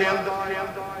سندھ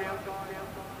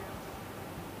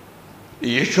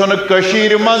یہ چھن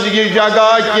کشیر مز یہ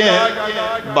جگہ کی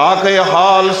باقی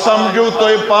حال سمجھو تو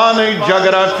پانی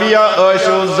جغرافیہ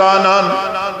ایسو زانان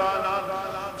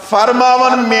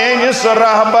فرماون مینس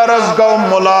رہبرس گو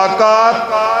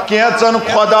ملاقات کینچن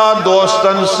خدا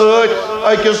دوستن سچ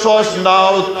اکس اوس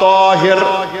ناو طاہر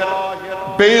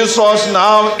بیس اوس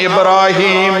ناو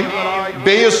ابراہیم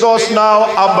بیس اوس ناو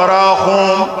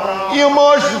ابراہوم یم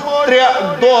ترے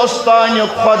دوستان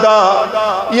خدا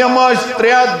یم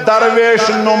ترے درویش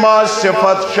نما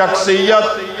صفت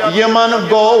شخصیت یمن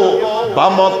گو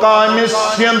بمقام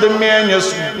سندھ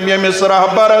میمس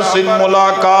رہبر سن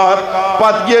ملاقات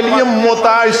پت یل یم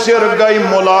متاثر گئی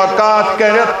ملاقات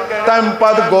کرت تم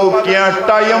پت گو کیا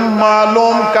ٹائم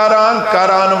معلوم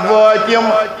کران وات یم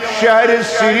شہر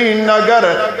سری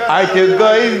نگر ات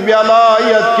گئی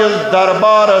ولایت کس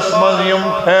دربارس من یم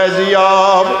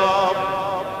فیضیاب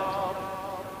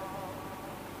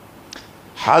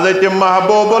حضرت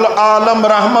محبوب العالم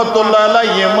رحمت اللہ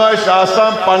علیہ یم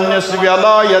آسان پنس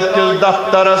ولایت کس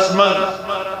دفترس من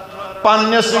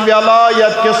پنس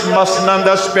ولایت کس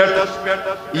مسندس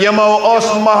پیٹ یمو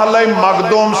اس محلہ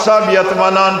مخدوم صاحب یت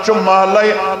ونان چھ محلہ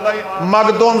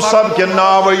مخدوم صاحب کے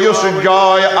ناو یس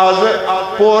جائے از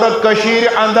پور کشیر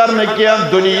اندر نکیا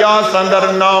دنیا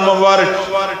اندر نامور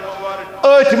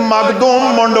ات مخدوم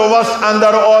منڈوس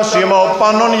اندر اس یمو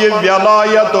پنن یہ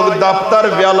ولایت دفتر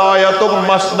ولایت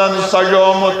مسند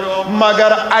سجومت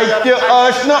مگر ات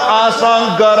اس نہ آسان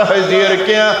گر حضیر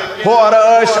کی اور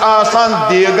اس آسان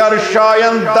دیگر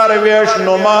شاین درویش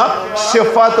نما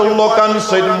صفت لکن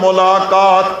سد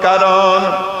ملاقات کران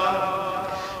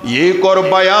یہ کور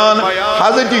بیان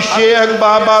حضرت شیخ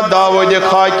بابا داود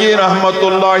خاکی رحمت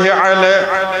اللہ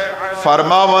علیہ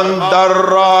فرماون در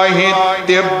راہ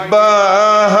طبت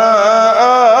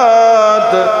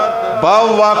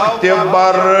بوقت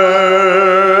برق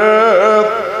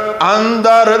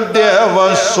اندر دیو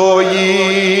سوئی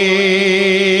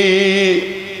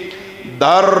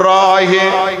در راہ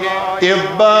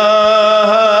طبت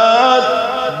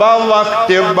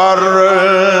بوقت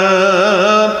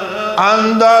برق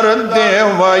اندر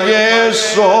دیو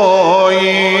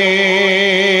سوئی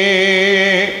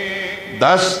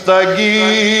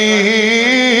دستگیر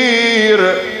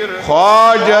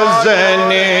خواجہ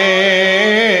زین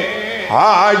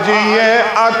حاجی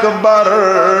اکبر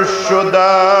شدہ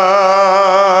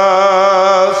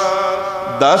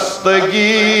دستگیر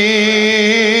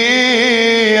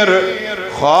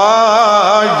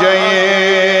خواجہ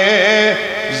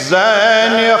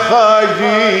زین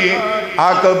حاجی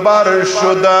اکبر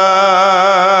شدہ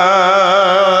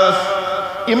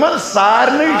ایمن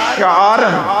سارنی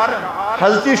شعارن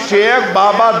حضرت شیخ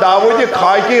بابا داود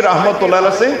خاکی رحمت اللہ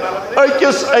علیہ سے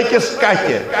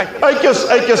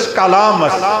اکس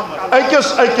کلامس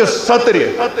اکس سطری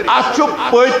اچھو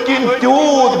پتکن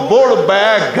تیود بوڑ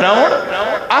بیک گراؤنڈ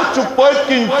اچھو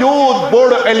پتکن تیود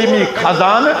بوڑ علمی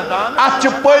خزان اچھو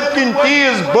پتکن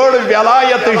تیز بوڑ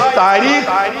ولایت تاریخ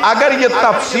اگر یہ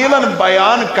تفصیلاً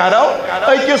بیان کرو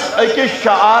اکس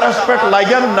شعارس پہ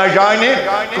لگن نجانے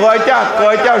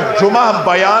کوئتیا جمعہ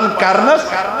بیان کرنس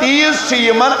تیز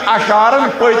یمن اشارن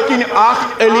پتکن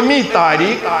اخ علمی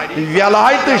تاریخ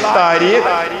ولایتش تاریخ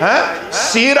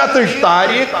سیرتش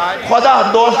تاریخ خدا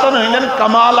دوستن ہندن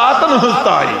کمالاتن ہز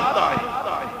تاریخ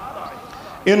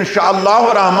انشاءاللہ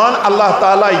الرحمن اللہ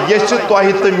تعالیٰ یس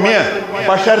توہیت میں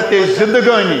بشرط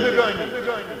زندگانی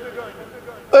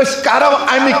اس کرو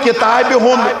امی کتاب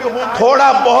ہون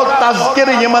تھوڑا بہت تذکر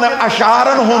یمن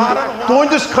اشارن ہون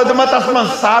تونجس خدمت اسمن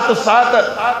سات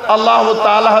اللہ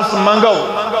تعالیٰ اس منگو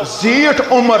زیٹ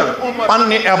عمر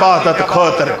پنی عبادت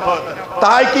خاطر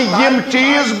تاکہ یم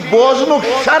چیز بوزنک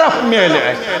شرف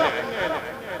میلے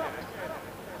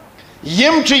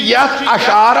یم چھ یت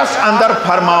اشارس اندر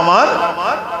فرماوان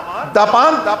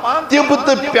دپان تبت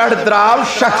پیڑ دراو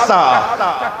شخصا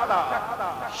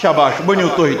شباش بنیو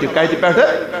توہی تی کہتی پیٹھے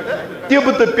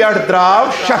تبت پیڑ دراو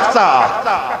شخصا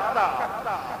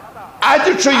آج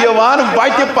چھو یوان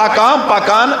وائٹ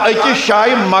پکان اکی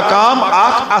شائی مقام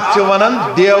آخ اچھونن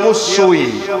دیو سوئی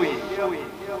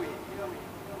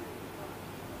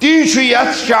تی چھو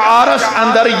یت شعارس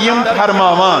اندر یم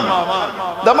فرماوان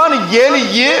دمان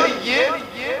یہ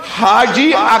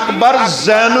حاجی اکبر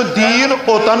زین الدین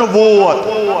اوتن ووت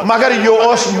مگر یہ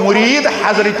اس مرید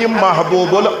حضرت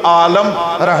محبوب العالم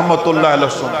رحمت اللہ علیہ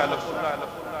وسلم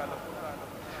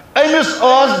امس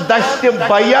اس دشت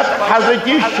بیعت حضرت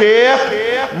شیخ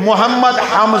محمد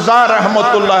حمزہ رحمت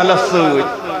اللہ علیہ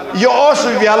وسلم یہ اس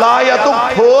ولایت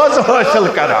فوز حاصل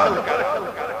کران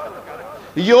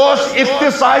یہ اس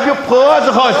اقتصاد فوز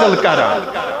حاصل کران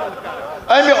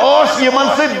امی اوس یمن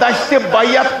سے دشت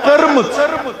بیعت کرمت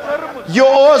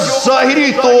یہ اوس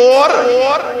ظاہری طور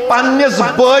پنس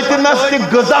باطنس تی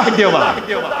غذا دیوان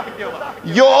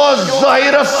یہ اوس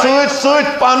ظاہرس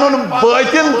سوچ پنن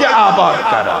باطن تی آباد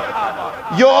کرا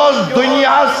یہ اوس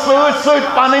دنیا سوچ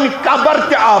پنن قبر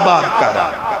تی آباد کرا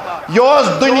یہ اوس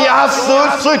دنیا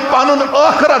سوچ پنن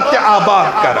آخرت تی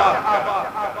آباد کرا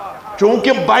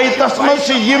چونکہ بیعتس میں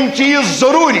سے یم چیز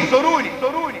ضروری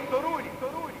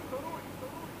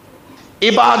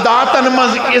عباداتن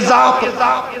مز اضاف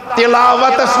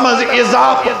تلاوتس مز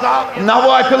اضاف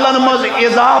نوافلن مز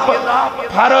اضاف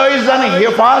فرائضن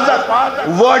حفاظت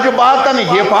واجباتن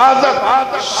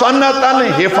حفاظت سنتن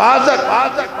حفاظت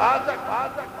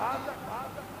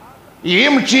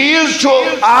یم چیز چھو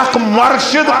اخ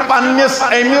مرشد پنس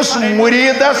امس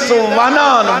مریدس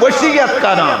ونان وصیت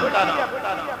کران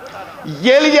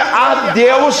یل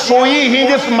دیو سوئی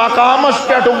ہندس مقامس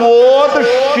پہ ووت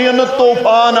شین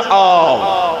طوفان آو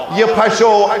یہ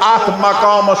پھسو ات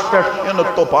مقامس پہ شین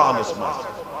طوفانس مز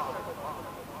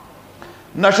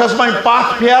نشس من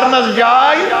پت پھیرنس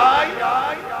جائے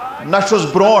نشس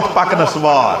برونٹ پکنس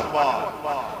وار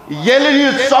یل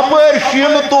ژپر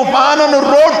شین طوفانن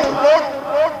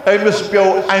روٹ امس پیو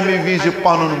امی وز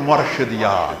پن مرشد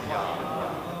یاد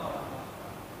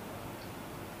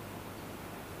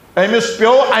امس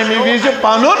پیو امی وز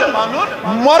پن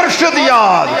مرشد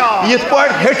یاد یت پہ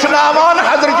ہچناوان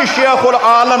حضرت شیخ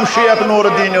العالم شیخ نور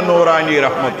الدین نورانی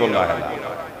رحمت اللہ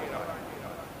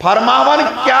فرماوان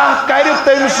کیا کر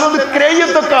تم سند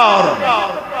کریت کار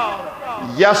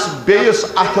یس بیس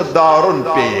اتھ دارن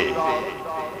پے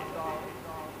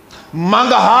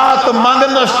منگ ہاتھ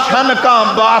منگنس چھن کان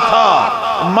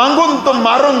باتھا منگن تو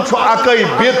مرن چھو اکئی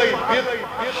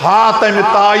بیت ہاتھ امی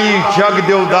تائی جگ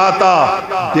دیو داتا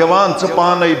دیوان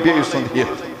چپانائی بیئی سند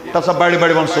ہیت تسا بڑی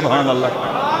بڑی ون سبحان اللہ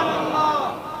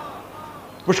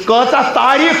وش کہتا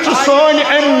تاریخ چھ سونی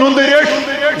ام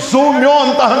نندرش زو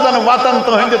میون تہنزن وطن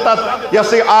تہندی تت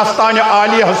یسی آستان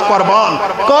عالی حس قربان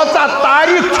کہتا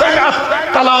تاریخ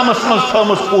چھ کلام اسمز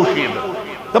تھمس پوشید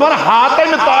دبان ہاتھ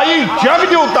میں تائی جگ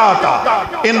دیو تاتا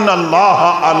ان اللہ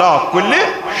علا کل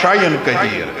شائن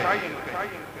قدیر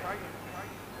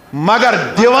مگر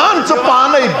دیوان چھ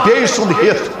پانے بے سند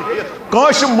ہیت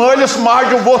کانش مالس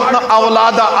ماج ووت نا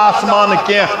اولادا آسمان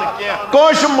کیا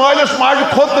کانش مالس ماج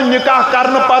خود نکاح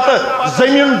کرن پت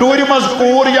زمین ڈوری مز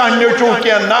کور یا نیچو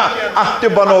کیا نا اخت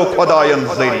بنو خداین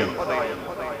ذری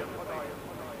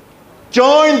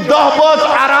چون دہ بات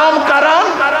آرام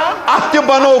کران اخت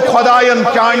بنو خداین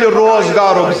چان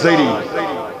روزگارک ذری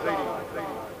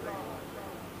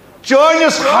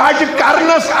چونس حج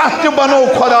کرنس اخت بنو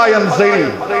خداین ذری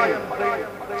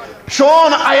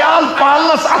چون عیال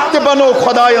پالنس اخت بنو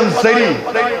خداین ذری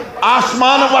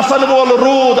آسمان وصل وول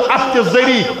رود اخت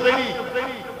ذری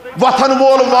وطن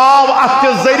وول واو اخت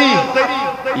ذری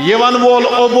یون وول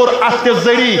عبر اخت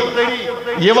ذری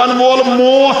یون وول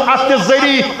موت اخت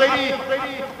ذری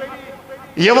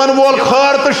یون وول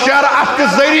خیر تو شر اخت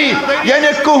ذری یعنی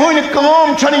کہن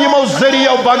کام چھن یمو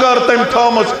ذریعہ بغیر تم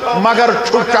تھومس مگر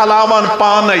چھو چلاوان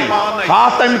پانے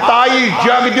ہاتم تائی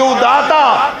جگ دیو داتا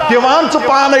دیوان چھ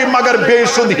پانے مگر بے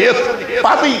سند ہیت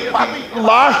پاتی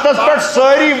لاشتس پر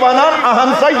ساری ونان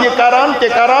اہم سا یہ کران تے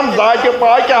کران ذات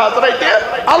پاک حضرت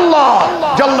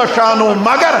اللہ جل شانو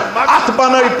مگر ات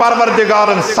بنائی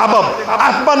پروردگارن سبب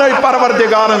ات بنائی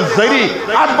پروردگارن ذری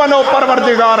ات بنو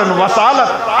پروردگارن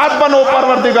وصالت ات بنو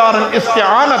پروردگارن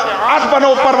استعانت ات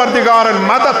بنو پروردگارن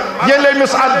مدد یہ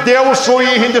لیمس ات دیو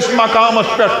سوئی ہندس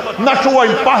مقامس پر نچو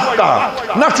این پاس کا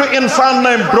نچو انسان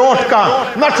نیم بروٹ کا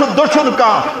نچو دچن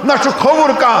کا نچو کھور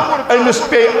کا امس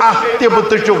پہ احتب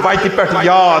تچو وائتی پیٹ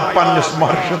یاد پنس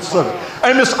مرشد سن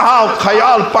امس آو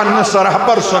خیال پنس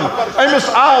رہبر سن امس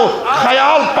آو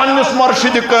خیال پنس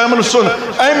مرشد کامل سن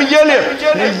ام یلی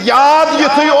یاد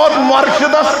یتھی اور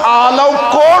مرشدس آلو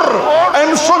کور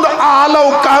ام سن آلو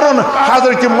کرن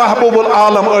حضرت محبوب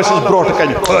العالم اسس بروٹ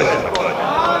کن کھج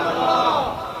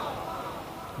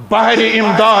بہر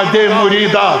امداد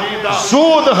مریدہ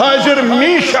زود حاضر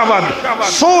می شود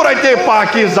صورت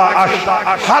پاکیزہ اش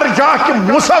ہر جا کی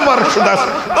مصور شدس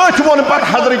اچھ ون پت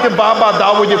حضرت بابا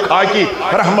داودی خاکی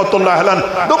رحمت اللہ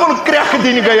علیہ دبن کریک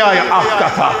دن گیا ہے آہ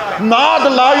کتھا ناد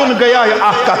لائن گیا ہے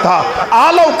آہ کتھا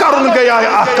آلو کرن گیا ہے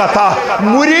آہ کتھا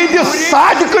مرید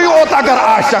صادقی ہوت اگر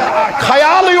عاشق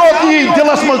خیال ہوتی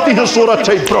دلس ملتی ہے صورت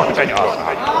چھئی بروٹ کنی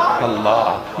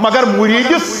اللہ مگر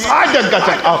مرید صادق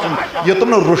گچک آسن یہ تم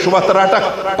نے رشوت رٹک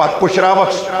پت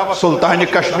پشراوک سلطان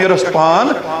کشمیر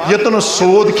پان یتن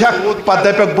سود کھک پت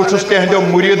دپک بچس تہندو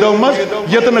مریدو مز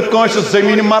یتن کانش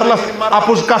زمین مرلس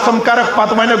اپوز قسم کرک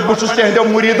پت ونک بچس تہندو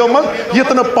مریدو مز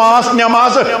یتن پانچ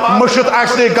نماز مشت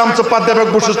اکثر گمچ پت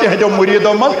دپک بچس تہندو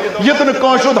مریدو مز یتن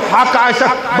کانشود حق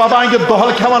آسک بابانگ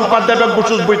دہل کھوان پت دپک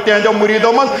بچس بچ تہندو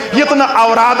مریدو مز یتن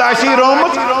اوراد آسی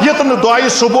رومت یتن دعائی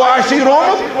صبح آسی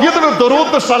رومت یتن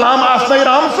درود تو سلام آسنائی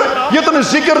رام سے یتن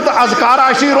ذکر تو اذکار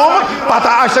آشی رومت پتہ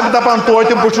آشک دپان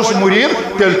تویت بچس مرید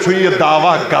تیل چھو یہ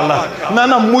دعویٰ غلط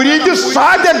نا مرید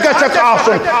صادق گچھک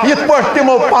آسن یت پٹ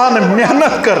تمو پان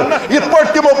محنت کر یت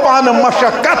پٹ تمو پان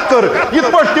مشقت کر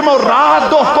یت پٹ تمو رات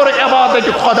دو کر عبادت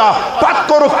خدا پت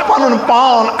کرک پنن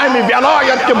پان امی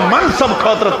ولایت کے منصب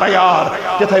خاطر تیار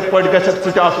تتھے پٹ گچھک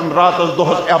ژٕ آسن راتس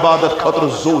دہس عبادت خاطر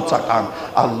زو ژکان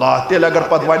اللہ تیل اگر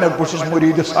پت ونک بچس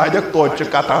مرید صادق تو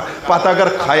کتھا پتہ اگر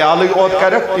خیال اوت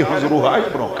کرک تہذ روح آئی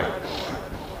برو کر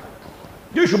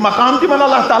یہ مقام تمن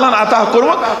اللہ تعالیٰ عطا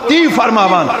کورمت تی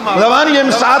فرماوان دپان یم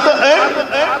سات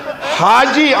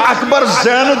حاجی اکبر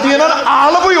زین الدین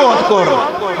عالمی اوت کور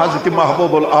حضرت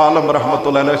محبوب العالم رحمت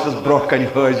اللہ علیہ برو کن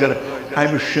حاضر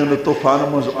امہ شن طوفان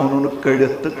مز اونن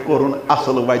کڑت تو کورن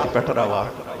اصل وتہ پہ روا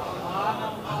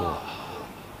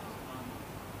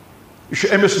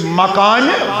یہ امس مکان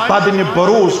بدن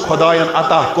بروز خداین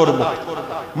عطا کورمت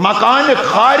مکان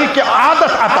خارق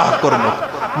عادت عطا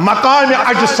کورمت مکان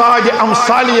اجساد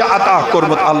امثالیہ عطا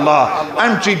کورمت اللہ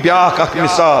امچی بیاکھ اخ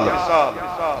مثال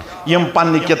یم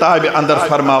پنی کتاب اندر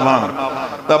فرماوان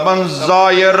دپان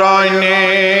زائران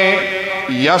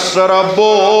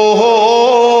یسربو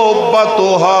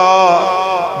بتوہا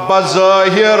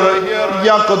بظاہر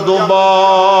یک دوبار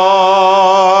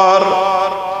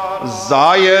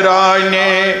زائران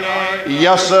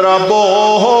یسربو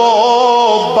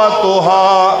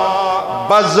بتوہا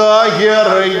بظاہر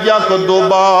یک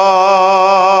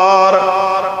دوبار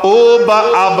او با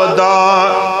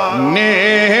عبدان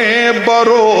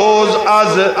بروز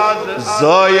از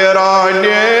زائران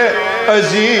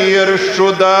ازیر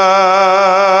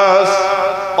شدست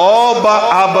او با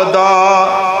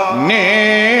عبدان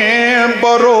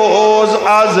بروز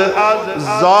از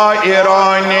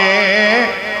زائران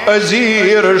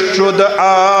ازیر شد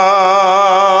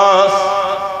است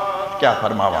کیا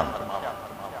فرماوان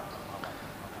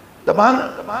دپان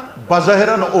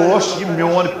بظاہرن اوس یہ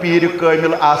میون پیر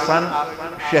کامل آسان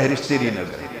شہر سری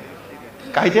نگر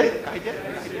کہتے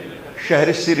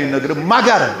شہر سری نگر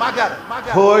مگر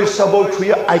حاج صبو چھو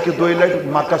یہ اکہ دوئی لٹ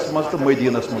مکس مز تو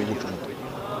مدینس مز وچھمت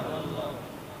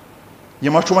یہ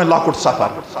ما چھو میں لاکٹ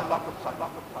سفر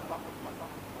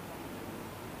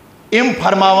ام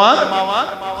فرماوان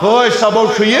حاج صبو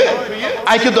چھو یہ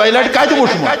اکہ دوئی لٹ کت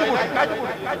وچھمت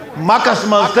مکس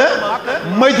مز تو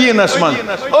مدینس مز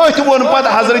ات ون پتہ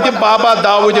حضرت بابا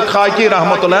داود خاکی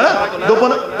رحمت اللہ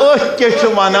دپن ات کیا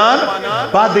ونان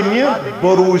بدنی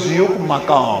بروزیک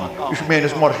مقام یہ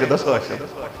میانس مرشدس حاصل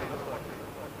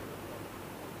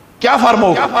کیا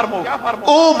فرمو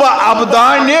او با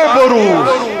عبدان بروز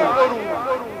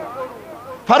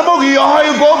فرمو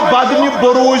یہ گو بدنی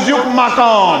بروزیک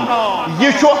مقام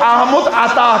یہ احمد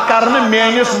عطا کرنے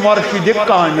میانس مرشد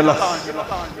کاملس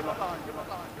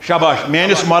شاباش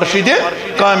میانس مرشد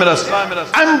کاملس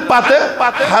ام پتہ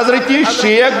حضرت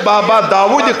شیخ بابا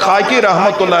داود خاکی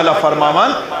رحمت اللہ علیہ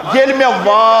فرماوان یل میں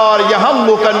واریہن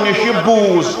لوکن نش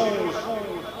بوز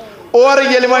اور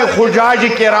یل وۄنۍ حجاج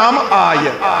کرام آئے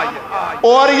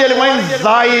اور یل وۄنۍ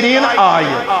زائرین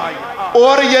آئے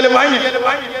اور یل وۄنۍ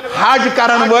حج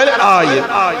کرن ول آئے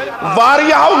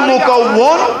واریہو لوکو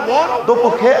وون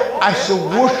دوپُکھ ہے اس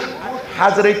وُچھ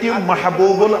حضرت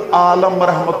محبوب العالم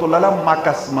رحمت اللہ علیہ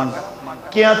مکس من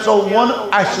کینچو ون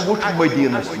اس وچھ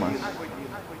مدینس من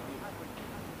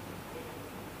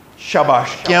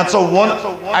شاباش کینچو ون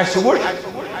اس وچھ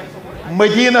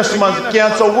مدینس من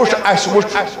کینچو وچھ اس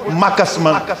وچھ مکس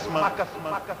من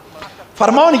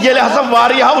فرمان یہ لحظہ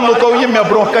واریہو لوکو یہ میں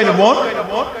برو کن وون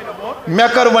میں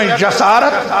کر وہیں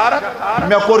جسارت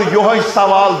میں کر یہ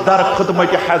سوال در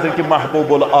خدمت حضرت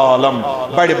محبوب العالم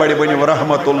بڑے بڑے بنی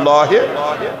رحمت اللہ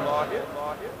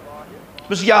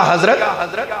بس یا حضرت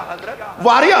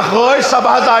واریا حاج صاحب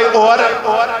حض آئی اور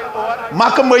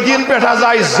مکہ مدین پہ حض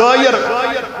آئی زائر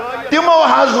تمو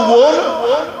حض وون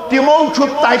تمو چھو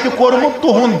تاکہ کورمت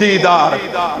تہن دیدار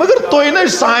مگر تو نے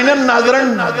سانن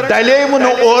نظرن ڈلے من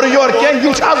اور یور کیا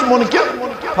یہ حض ممکن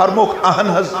فرموک اہن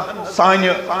حض سان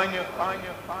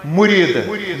مرید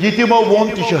یہ تمو وون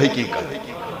تہ حقیقت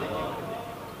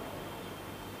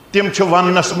تم چھ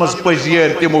ونس مز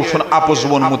پزیر تمو چھن اپز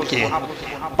وونمت کی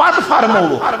پت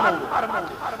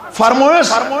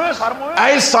فرموس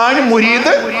اے سان مرید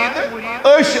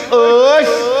اس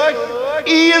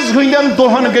عیز ہندن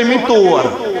دہن گمی تور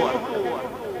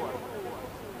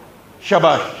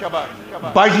شاباش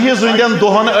بجیز ہندن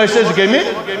دہن اس گمی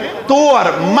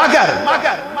تور مگر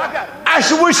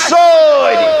اس وچھ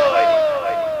ساری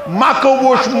مکہ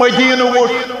وچھ مدینہ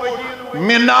وچھ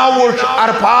منا وچھ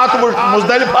عرفات وچھ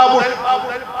مزدلفہ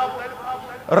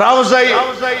وچھ روضہ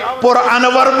پر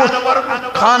انور وچھ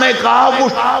خانہ کعبہ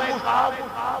وچھ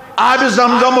آب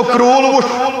زمزم کرول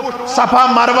وچھ صفا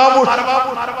مروہ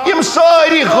وچھ یم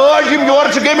ساری حاج یم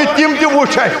یور چھ گٔمٕتۍ تِم تہِ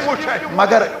وچھ اَسہِ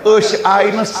مگر أسۍ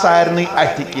آیہِ نہٕ سارنٕے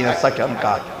اَتھِ کینٛہہ سچن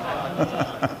کتھ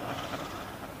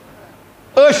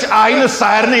أسۍ آیہِ نہٕ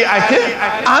سارنٕے اَتھِ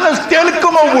اہن حظ تیٚلہِ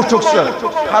کٕمو وٕچھُکھ سُہ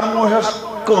فرموہس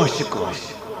کٲنٛسہِ کٲنٛسہِ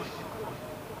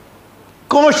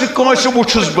کٲنٛسہِ کٲنٛسہِ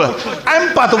وٕچھُس بہٕ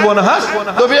اَمہِ پتہٕ ووٚنہس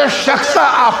دوٚپیس شخصا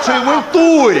اکھ چھُے وٕنۍ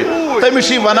توٗرۍ تٔمِس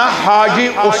چھِ ونان حاجی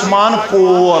عثمان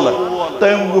کول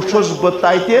تٔمۍ وٕچھُس بہٕ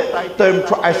تتہِ تٔمۍ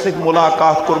چھُ اَسہِ سۭتۍ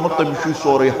مُلاقات کوٚرمُت تٔمِس چھُ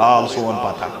سورُے حال سون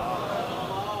پتہ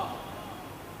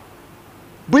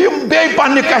بہٕ یِمہٕ بیٚیہِ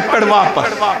پننہِ کتھِ پٮ۪ٹھ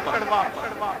واپس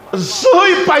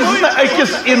زٕہٕے پزِ نہٕ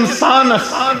أکِس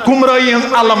اِنسانس گُمرٲہی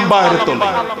ہٕنٛز علم بارِ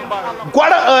تُلٕنۍ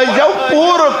گۄڈٕ ٲسۍزٮ۪و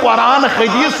پوٗرٕ قرآن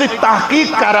حدیث سۭتۍ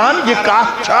تحقیق کران یہِ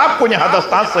کتھ چھا کُنہِ حدس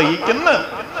تام صحیح کِنہٕ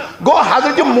نہٕ گوٚو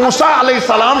حضرت موسیٰ علیہ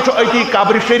السلام چھُ أتی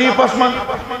قبرِ شریٖفس منٛز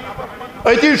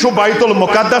أتی چھُ بیت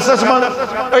المقدسس منٛز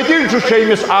أتی چھُ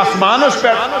شیٚیمِس آسمانس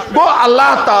پٮ۪ٹھ گوٚو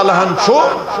اللہ تعالیٰ ہن چھُ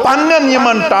پننٮ۪ن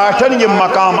یِمن ٹاٹھٮ۪ن یہِ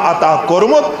مقام عطا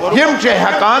کوٚرمُت یِم چھِ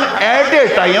ہٮ۪کان ایٹ اے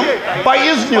ٹایم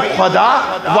باِذنِ خۄدا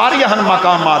واریاہن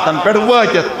مقاماتن پٮ۪ٹھ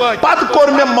وٲتِتھ پتہٕ کوٚر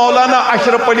مےٚ مولانا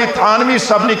اشرف علی تھانوی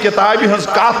صبنہِ کِتابہِ ہٕنٛز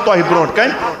کتھ تۄہہِ برٛونٛٹھ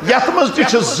کنہِ یتھ منٛز تہِ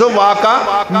چھِ زٕ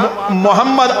واقعہ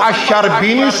محمد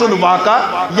اشربینی سُنٛد واقعہ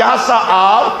یہِ ہسا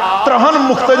آو 3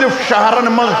 مختلف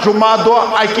شہرن منٛز جمعہ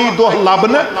دۄہ اکی دۄہ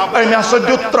لبنہٕ أمۍ ہسا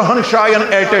دیُت 3 جایَن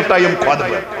ایٹ اے ٹایم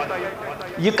خۄطبہٕ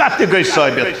یہ کتھ تہِ گٔے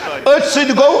ثٲبت أتھۍ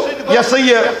سۭتۍ گوٚو یہِ ہسا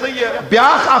یہِ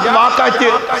بیٛاکھ اکھ واقعہ تہِ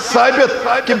ثٲبت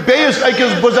کہِ بیٚیِس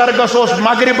أکِس بُزرگس اوس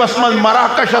مغربس منٛز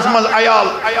مراکشس منٛز عیال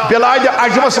بِلادِ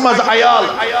عجمس منٛز عیال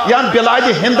یا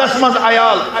بِلادِ ہندس منٛز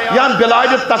عیال یا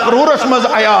بِلادِ تقروٗرس منٛز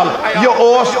عیال یہِ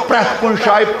اوس پرٛٮ۪تھ کُنہِ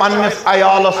جایہِ پننِس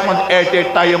عیالس منٛز ایٹ اے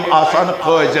ٹایم آسان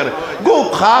حٲضِر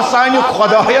گوٚو خاصانہِ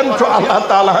خۄدایَن چھُ اللہ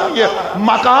تعالیٰ ہن یہِ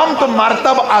مقام تہٕ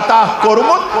مرتبہٕ عطا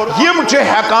کوٚرمُت یِم چھِ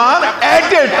ہٮ۪کان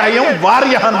ایٹ اے ٹایم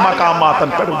واریاہن مقاماتن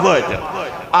پٮ۪ٹھ وٲتِتھ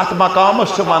اتھ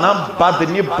مقامس چھِ ونان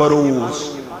بدنہِ بروز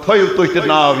تھٲیِو تُہۍ تہِ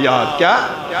ناو یاد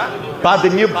کیٛاہ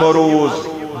بدنہِ بروز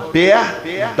ب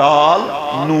دال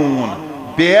نوٗن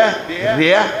ب ر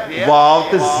واو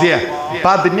تہٕ زِ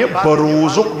بدنہِ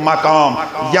بروزُک مقام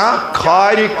یا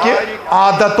کھارِ کہِ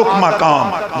عادتُک مقام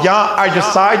یا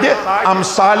اجسادِ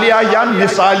امثالیہ یا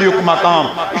مثالیُک مقام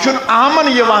یہِ چھُنہٕ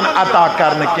عامن یِوان عطا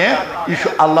کرنہٕ کینٛہہ یہِ چھُ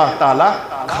اللہ تعالیٰ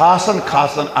خاصن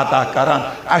خاصن عطا کران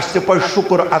اَسہِ تہِ پزِ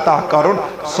شُکر عطا کرُن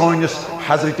سٲنِس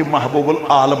حضرت محبوب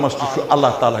العالمس تہِ چھُ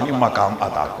اللہ تعالیٰ ہن یہِ مقام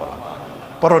عطا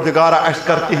کوٚرمُت پروردگارا اَسہِ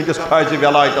کر تِہنٛدِس فٲیضِ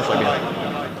ولایتس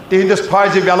تِہنٛدِس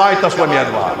فٲیضِ ولایتس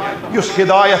ومیدوار یُس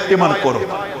ہدایت تِمن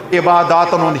کوٚرُکھ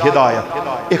عباداتن ہُنٛد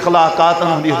ہدایت اخلاقاتن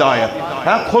ہُنٛد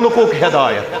ہدایت خلقُک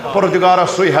ہدایت پروردگارا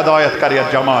سُے ہدایت کر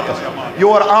یتھ جماعتس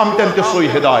یور آمتٮ۪ن تہِ سُے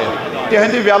ہدایت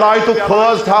تِہنٛدِ ولایتُک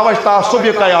فٲض تھاو اَسہِ تا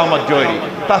صُبحِ قیامت جٲری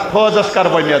تتھ فٲضس کر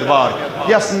ومیدوار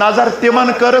یس نظر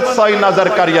تِمن کٔرٕتھ سۄے نظر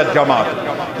کر یتھ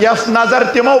جماعت یس نظر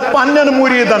تِمو پننٮ۪ن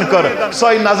مُریٖدن کٔر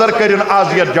سۄے نظر کٔرِن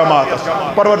آز یتھ جماعتس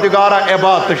پروردگارا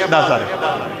عبادتٕچ نظر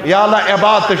یا اللہ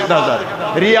عبادتٕچ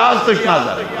نظر ریاضتٕچ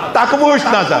نظر تقوہٕچ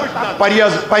نظر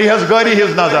پرہیزگٲری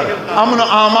ہٕنٛز نظر امن و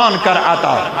امان کر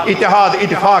عطا اتحاد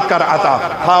اتفاق کر عطا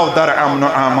تھاو در امن و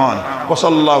امان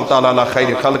وصلی اللہ تعالیٰ علی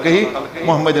خیر خلقہ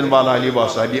محمد وعلی آلہ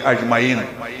وصحبہ اجمعین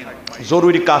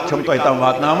ضروری کتھ چھم تۄہہِ تام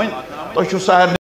واتناوٕنۍ تۄہہِ چھُو سارنٕے